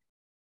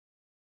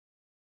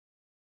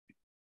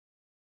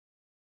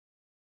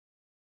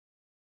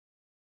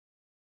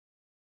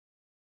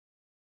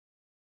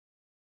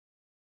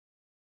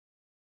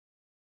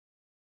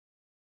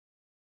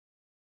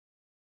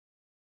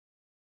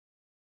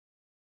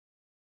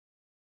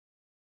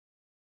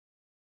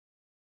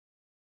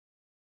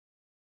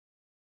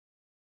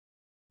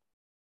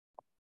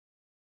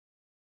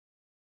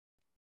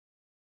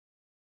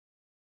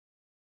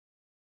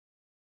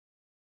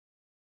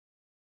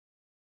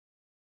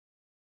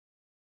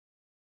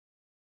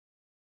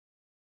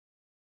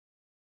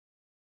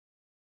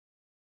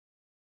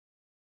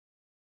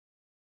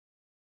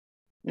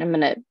 I'm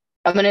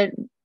gonna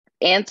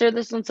answer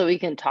this one so we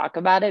can talk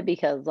about it,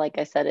 because like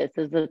I said, this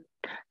is a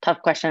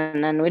tough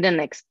question and we didn't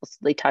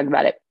explicitly talk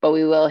about it, but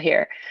we will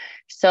here.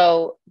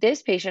 So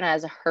this patient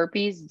has a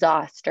herpes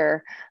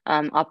zoster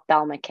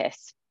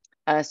ophthalmicus.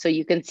 So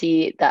you can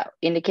see that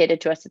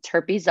indicated to us it's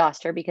herpes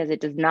zoster because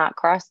it does not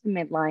cross the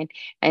midline,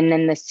 and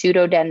then the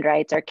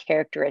pseudodendrites are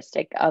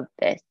characteristic of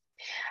this.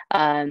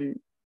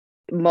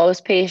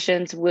 Most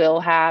patients will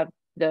have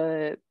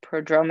the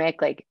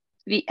prodromic, like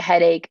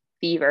headache,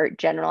 fever,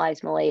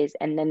 generalized malaise,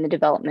 and then the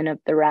development of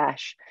the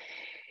rash.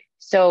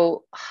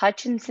 So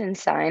Hutchinson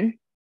sign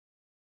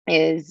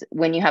is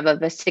when you have a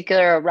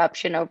vesicular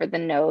eruption over the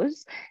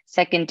nose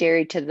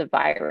secondary to the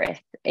virus.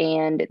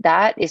 And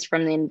that is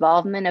from the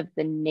involvement of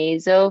the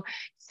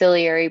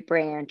nasociliary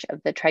branch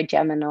of the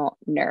trigeminal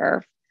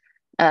nerve.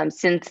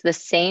 Since the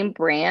same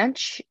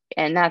branch,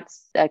 and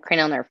that's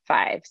cranial nerve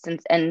 5,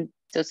 since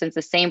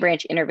the same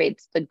branch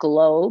innervates the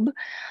globe,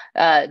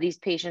 these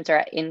patients are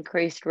at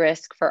increased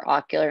risk for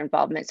ocular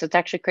involvement. So it's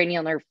actually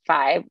cranial nerve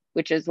 5,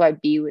 which is why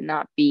B would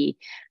not be.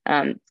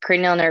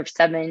 Cranial nerve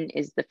 7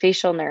 is the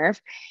facial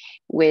nerve,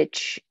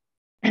 which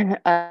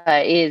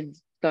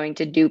is going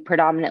to do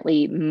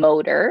predominantly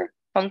motor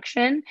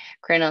function.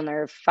 Cranial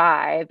nerve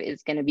 5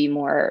 is going to be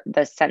more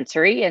the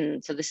sensory.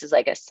 And so this is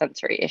like a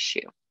sensory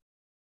issue.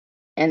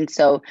 And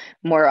so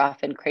more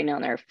often cranial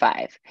nerve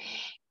 5.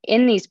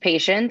 In these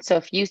patients, so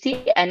if you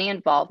see any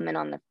involvement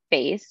on the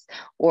face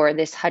or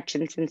this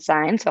Hutchinson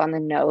sign, so on the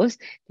nose,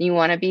 you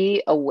want to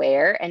be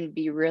aware and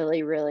be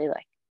really, really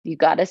like, you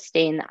got to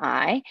stay in the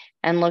eye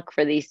and look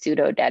for these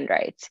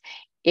pseudodendrites.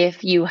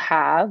 If you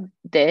have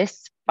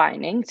this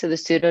finding, so the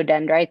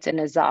pseudodendrites in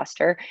a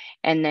zoster,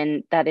 and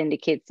then that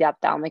indicates the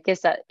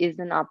ophthalmicus, that is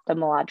an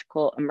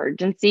ophthalmological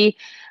emergency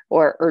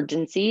or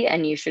urgency,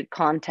 and you should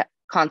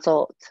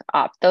consult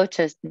optho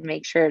to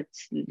make sure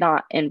it's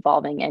not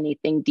involving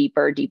anything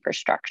deeper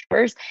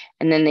structures,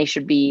 and then they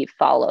should be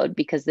followed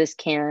because this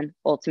can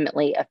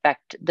ultimately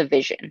affect the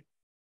vision.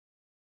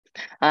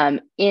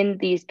 In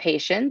these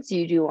patients,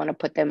 you do want to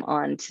put them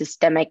on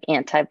systemic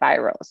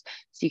antivirals.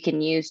 So you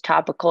can use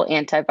topical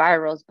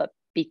antivirals, but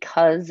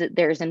because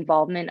there's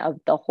involvement of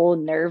the whole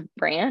nerve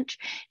branch,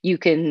 you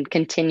can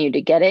continue to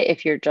get it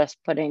if you're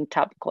just putting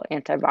topical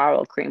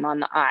antiviral cream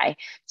on the eye.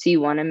 So you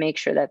want to make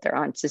sure that they're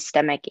on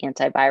systemic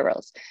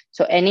antivirals.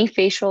 So any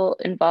facial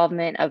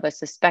involvement of a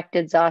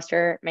suspected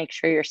zoster, make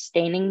sure you're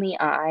staining the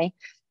eye,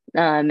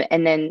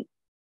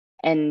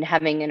 and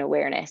having an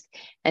awareness.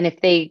 And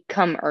if they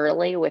come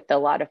early with a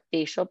lot of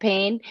facial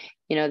pain,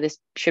 this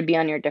should be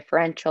on your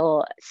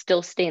differential.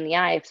 Still stay in the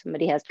eye if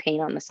somebody has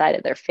pain on the side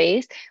of their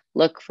face.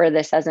 Look for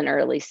this as an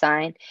early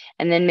sign,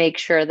 and then make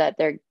sure that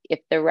if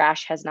the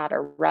rash has not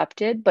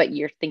erupted, but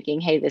you're thinking,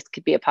 hey, this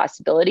could be a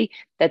possibility,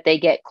 that they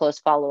get close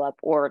follow-up,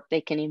 or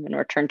they can even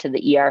return to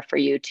the ER for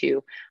you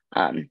to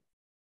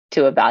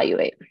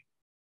evaluate.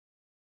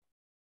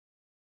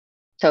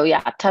 So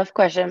yeah, tough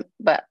question,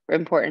 but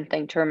important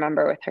thing to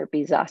remember with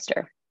herpes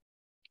zoster.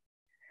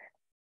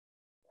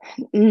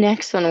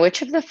 Next one,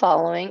 which of the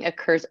following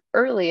occurs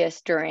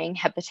earliest during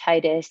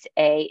hepatitis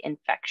A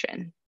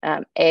infection?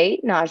 A,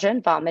 nausea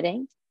and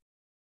vomiting.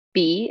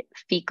 B,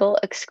 fecal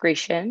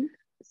excretion.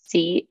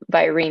 C,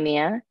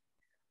 viremia,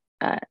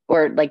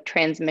 or like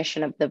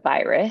transmission of the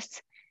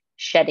virus,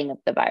 shedding of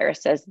the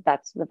virus, as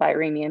that's what the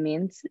viremia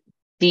means.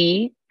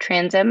 D,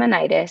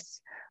 transaminitis,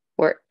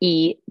 or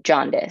E,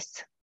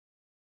 jaundice.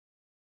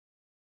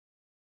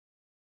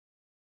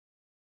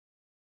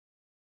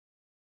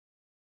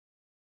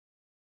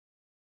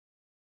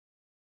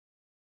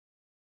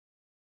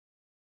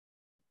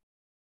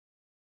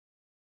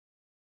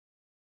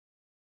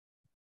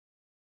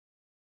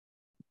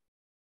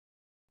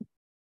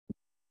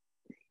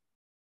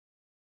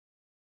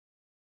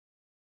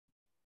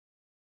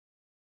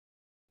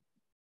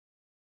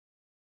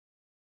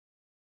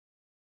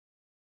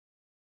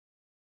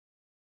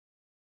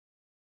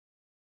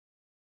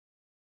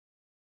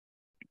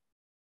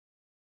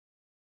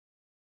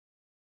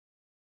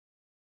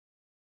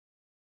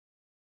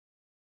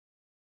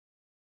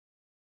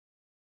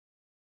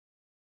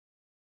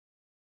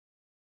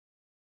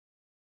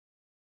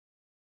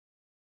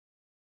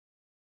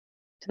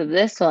 So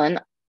this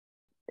one,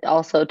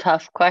 also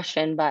tough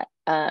question, but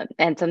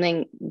and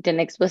something didn't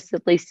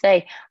explicitly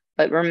say,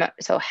 but remember,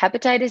 so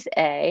hepatitis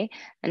A,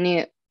 and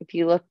if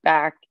you look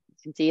back, you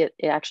can see it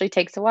actually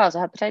takes a while. So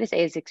hepatitis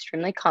A is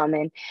extremely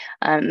common.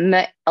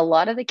 A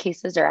lot of the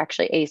cases are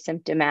actually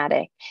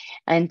asymptomatic,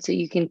 and so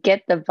you can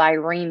get the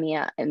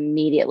viremia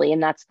immediately,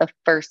 and that's the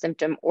first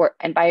symptom.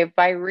 And by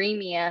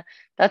viremia,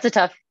 that's a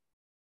tough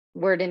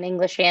word in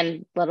English,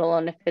 and let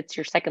alone if it's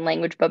your second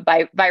language, but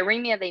by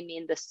viremia, they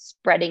mean the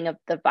spreading of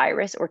the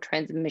virus or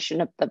transmission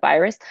of the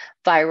virus,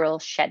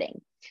 viral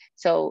shedding.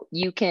 So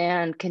you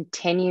can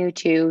continue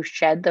to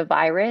shed the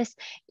virus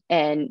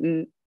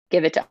and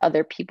give it to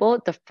other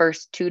people the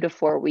first 2 to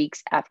 4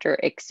 weeks after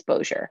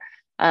exposure.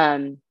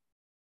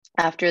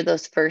 After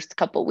those first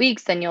couple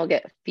weeks, then you'll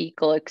get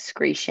fecal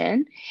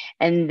excretion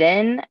and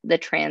then the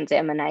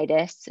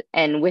transaminitis.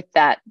 And with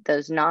that,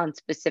 those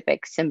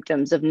non-specific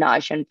symptoms of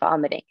nausea and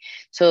vomiting.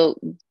 So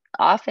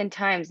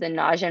oftentimes the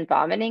nausea and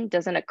vomiting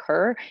doesn't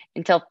occur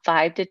until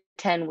 5 to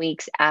 10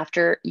 weeks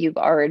after you've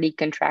already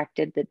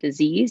contracted the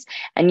disease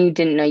and you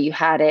didn't know you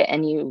had it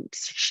and you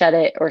shed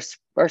it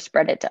or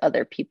spread it to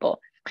other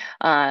people.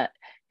 And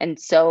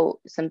so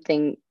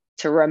something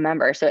to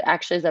remember. So it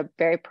actually is a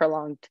very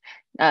prolonged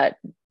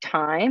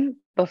time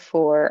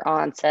before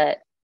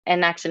onset,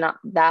 and actually not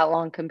that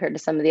long compared to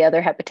some of the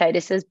other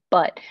hepatitises,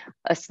 but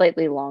a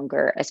slightly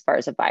longer as far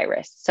as a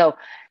virus. So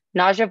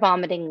nausea,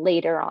 vomiting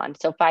later on,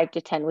 so 5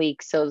 to 10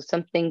 weeks. So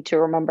something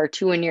to remember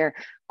too when you're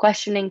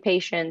questioning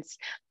patients,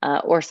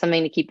 or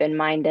something to keep in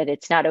mind that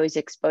it's not always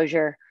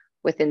exposure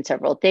within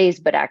several days,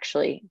 but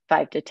actually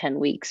 5 to 10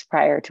 weeks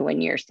prior to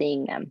when you're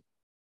seeing them.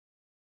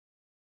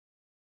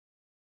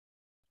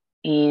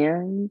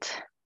 And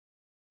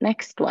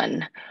next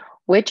one.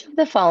 Which of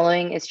the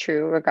following is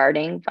true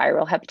regarding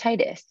viral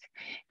hepatitis?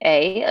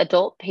 A,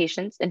 adult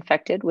patients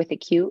infected with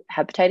acute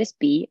hepatitis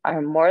B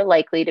are more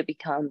likely to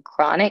become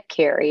chronic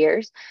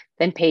carriers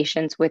than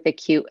patients with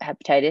acute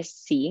hepatitis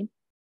C.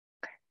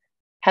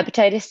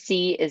 Hepatitis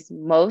C is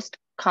most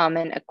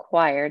common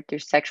acquired through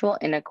sexual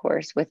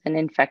intercourse with an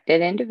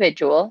infected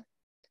individual.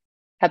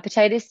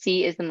 Hepatitis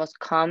C is the most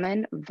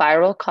common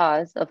viral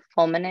cause of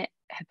fulminant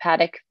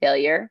hepatic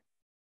failure.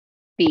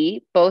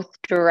 B,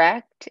 both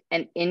direct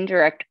and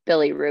indirect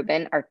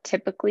bilirubin are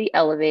typically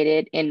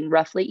elevated in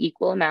roughly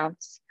equal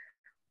amounts.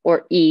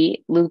 Or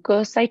E,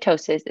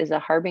 leukocytosis is a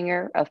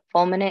harbinger of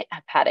fulminant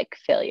hepatic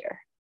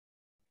failure.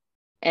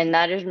 And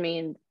that just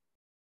means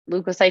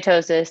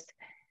leukocytosis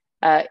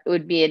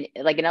would be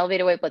like an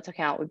elevated white blood cell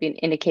count would be an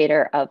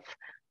indicator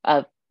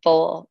of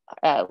full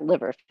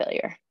liver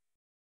failure.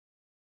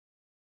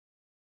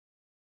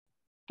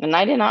 And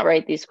I did not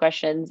write these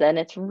questions, and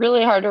it's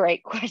really hard to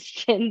write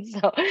questions.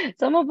 So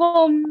some of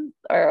them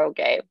are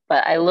okay,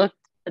 but I looked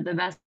at the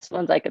best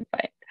ones I could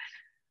find.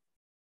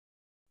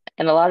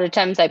 And a lot of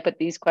times I put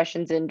these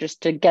questions in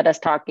just to get us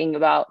talking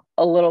about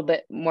a little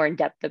bit more in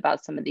depth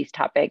about some of these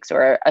topics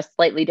or a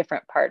slightly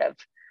different part of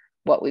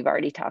what we've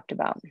already talked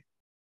about.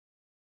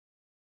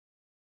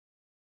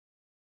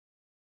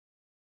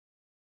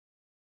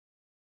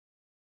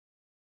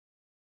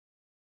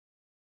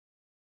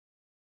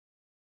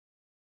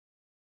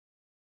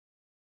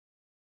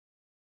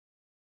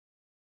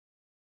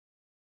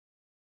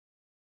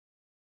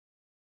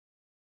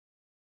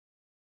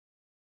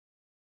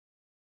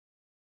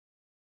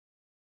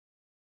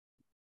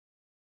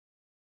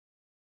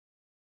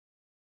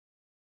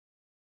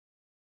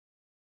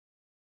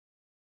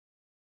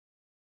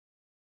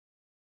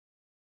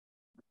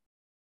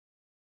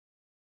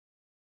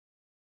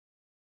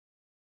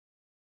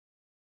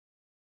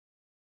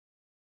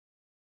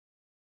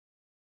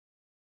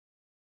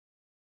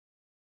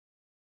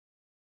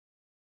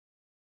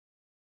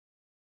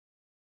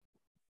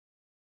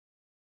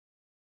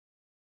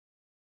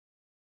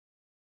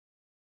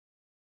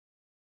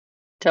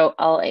 So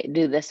I'll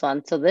do this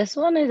one. So this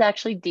one is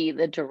actually D.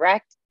 The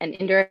direct and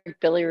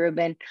indirect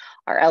bilirubin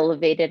are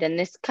elevated, and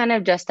this kind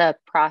of just a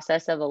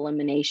process of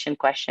elimination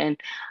question.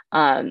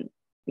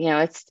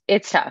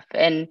 It's tough,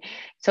 and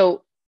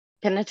so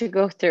kind of to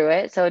go through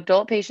it. So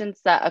adult patients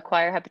that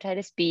acquire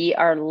hepatitis B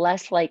are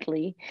less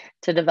likely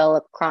to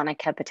develop chronic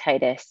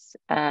hepatitis.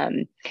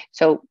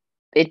 So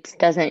it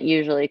doesn't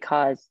usually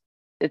cause.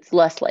 It's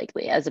less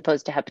likely as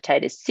opposed to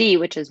hepatitis C,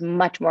 which is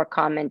much more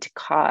common to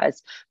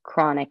cause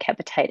chronic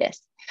hepatitis.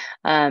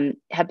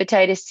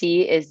 Hepatitis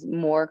C is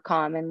more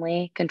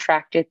commonly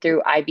contracted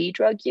through IV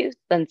drug use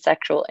than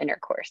sexual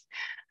intercourse.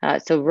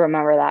 So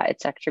remember that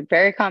it's actually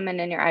very common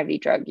in your IV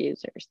drug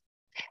users.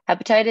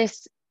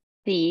 Hepatitis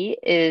C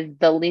is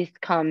the least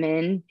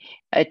common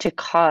to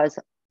cause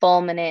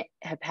fulminant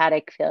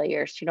hepatic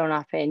failure. So you don't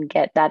often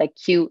get that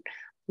acute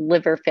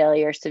liver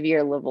failure,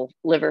 severe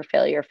liver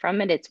failure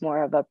from it. It's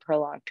more of a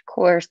prolonged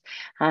course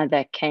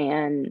that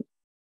can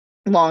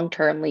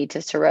long-term lead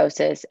to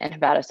cirrhosis and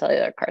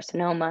hepatocellular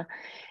carcinoma.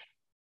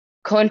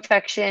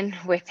 Co-infection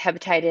with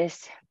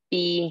hepatitis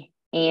B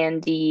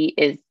and D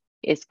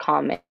is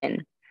common.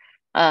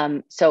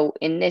 So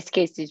in this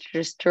case, it's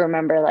just to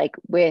remember, like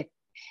with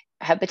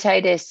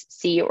hepatitis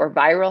C or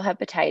viral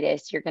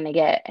hepatitis, you're going to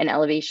get an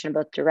elevation of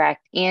both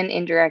direct and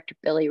indirect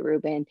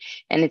bilirubin,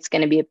 and it's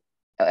going to be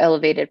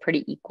elevated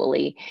pretty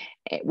equally.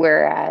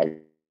 Whereas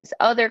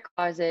other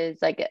causes,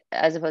 like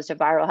as opposed to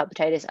viral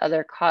hepatitis,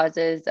 other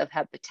causes of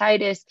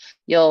hepatitis,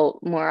 you'll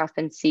more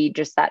often see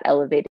just that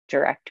elevated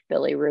direct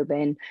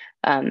bilirubin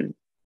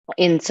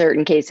in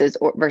certain cases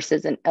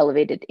versus an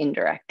elevated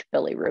indirect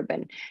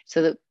bilirubin.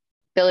 So the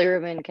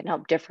bilirubin can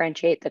help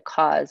differentiate the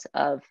cause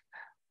of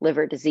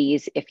liver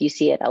disease if you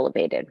see it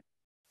elevated.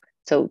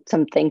 So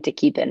something to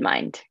keep in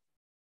mind.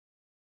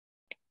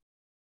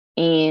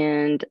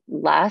 And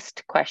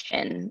last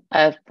question,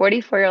 a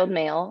 44-year-old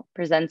male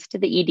presents to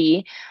the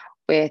ED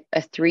with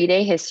a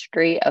 3-day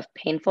history of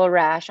painful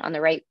rash on the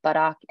right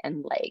buttock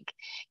and leg.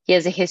 He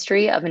has a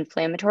history of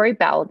inflammatory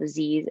bowel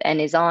disease and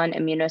is on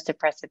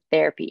immunosuppressive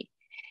therapy.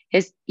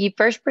 He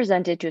first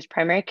presented to his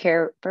primary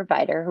care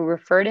provider, who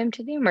referred him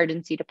to the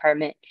emergency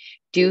department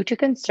due to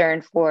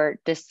concern for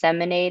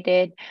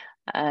disseminated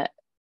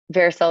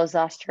varicella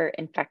zoster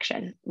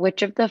infection.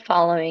 Which of the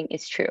following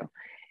is true?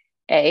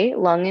 A,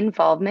 lung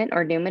involvement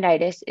or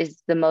pneumonitis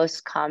is the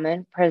most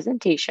common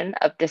presentation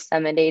of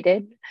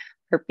disseminated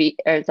herpes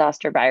or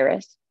zoster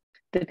virus.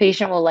 The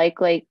patient will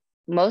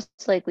most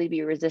likely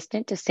be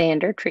resistant to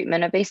standard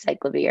treatment of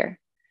acyclovir.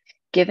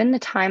 Given the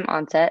time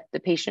onset, the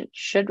patient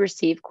should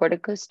receive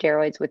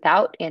corticosteroids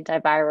without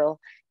antiviral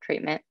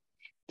treatment.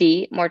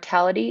 D,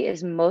 mortality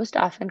is most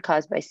often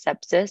caused by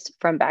sepsis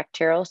from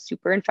bacterial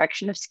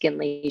superinfection of skin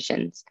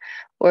lesions.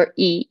 Or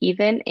E,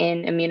 even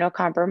in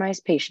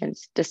immunocompromised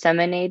patients,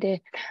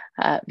 disseminated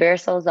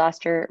varicella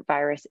zoster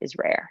virus is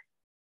rare.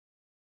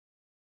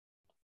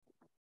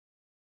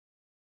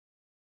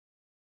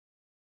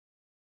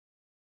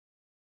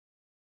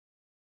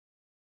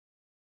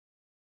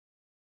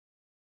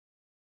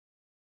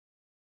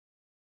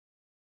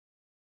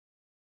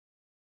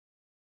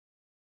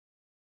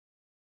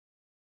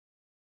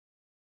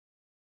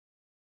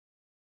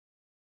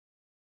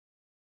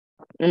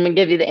 I'm gonna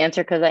give you the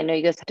answer because I know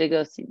you guys have to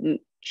go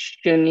see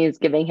Shuni is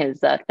giving his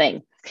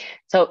thing.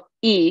 So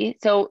E,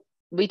 so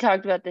we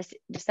talked about this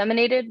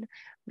disseminated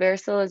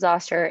varicella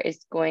zoster is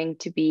going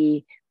to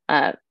be,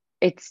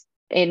 it's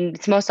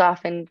most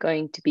often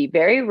going to be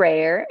very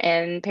rare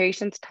and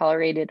patients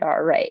tolerate it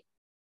all right.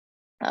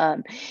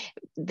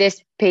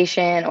 This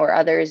patient or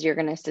others, you're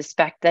going to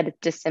suspect that it's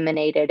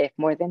disseminated if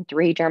more than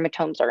 3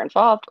 dermatomes are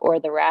involved or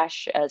the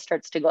rash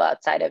starts to go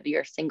outside of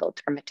your single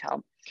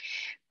dermatome.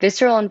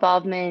 Visceral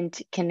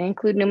involvement can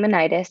include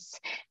pneumonitis,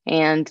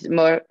 and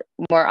more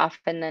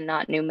often than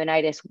not,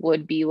 pneumonitis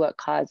would be what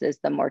causes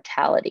the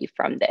mortality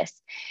from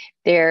this.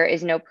 There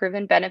is no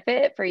proven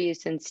benefit for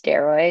use in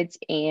steroids,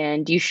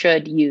 and you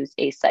should use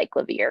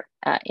acyclovir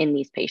in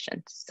these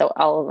patients. So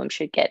all of them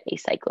should get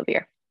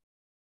acyclovir.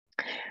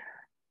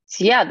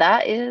 So yeah,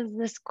 that is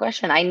this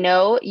question. I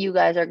know you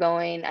guys are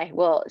going, I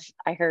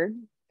heard,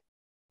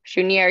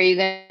 Shuni, are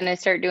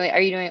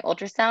you doing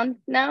ultrasound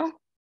now?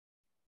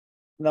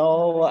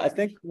 No, I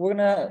think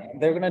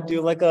they're gonna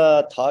do like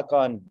a talk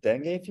on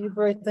dengue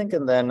fever, I think,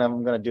 and then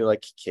I'm gonna do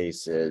like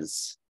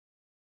cases.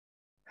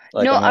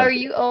 Like no,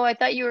 I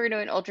thought you were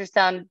doing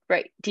ultrasound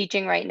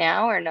teaching right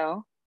now, or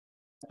no?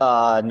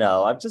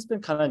 No, I've just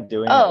been kind of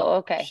doing it Oh,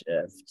 okay.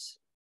 shift.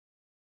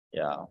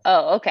 Yeah.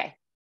 Oh, okay.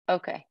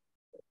 Okay.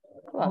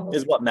 Cool.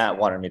 Is what Matt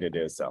wanted me to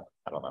do, so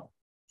I don't know.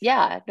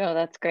 Yeah, no,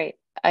 that's great.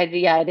 I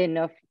didn't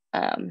know if,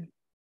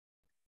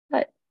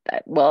 but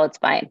well, it's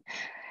fine.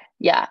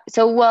 Yeah.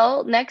 So,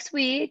 well, next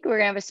week we're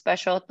gonna have a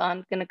special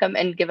thon gonna come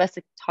and give us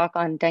a talk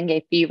on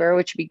dengue fever,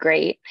 which would be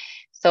great.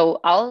 So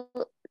I'll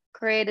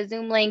create a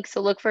Zoom link.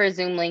 So look for a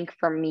Zoom link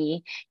from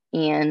me,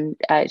 and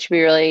it should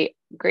be really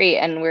great.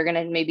 And we're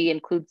gonna maybe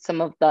include some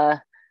of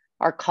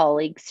our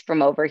colleagues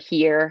from over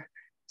here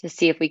to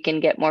see if we can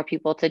get more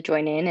people to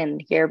join in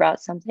and hear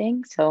about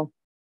something. So,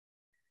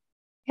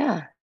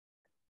 yeah.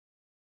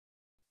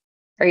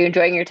 Are you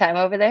enjoying your time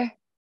over there?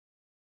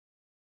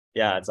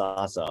 Yeah, it's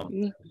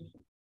awesome.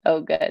 Oh,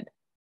 good.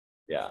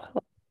 Yeah.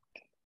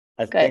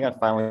 I think I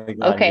finally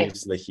got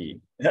used to the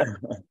heat.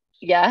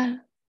 Yeah.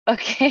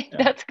 Okay,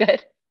 Yeah. that's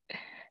good.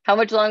 How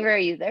much longer are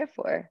you there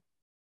for?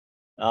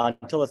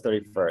 Until the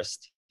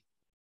 31st.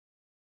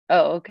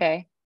 Oh,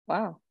 okay.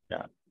 Wow.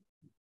 Yeah.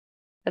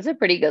 That's a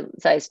pretty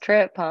good sized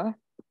trip, huh?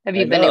 Have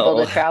you been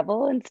able to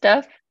travel and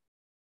stuff?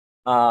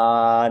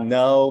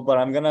 No, but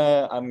I'm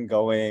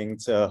going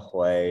to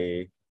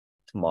Hawaii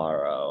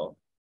tomorrow.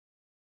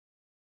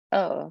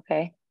 Oh,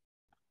 okay.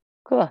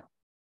 Cool.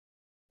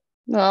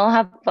 Well,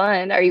 have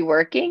fun. Are you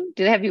working?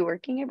 Do they have you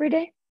working every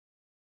day?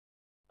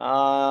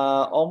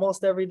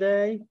 Almost every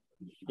day.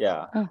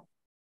 Yeah. Oh,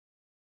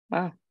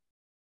 wow.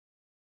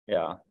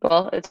 Yeah.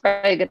 Well, it's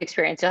probably a good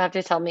experience. You'll have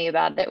to tell me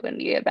about it when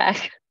you get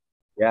back.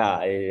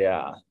 Yeah.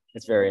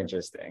 It's very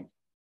interesting.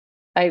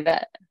 I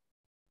bet.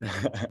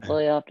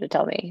 Well, you'll have to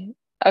tell me.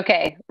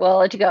 Okay. Well, I'll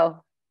let you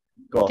go.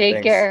 Cool. Take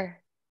Thanks.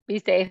 care. Be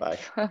safe. Bye.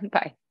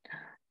 Bye.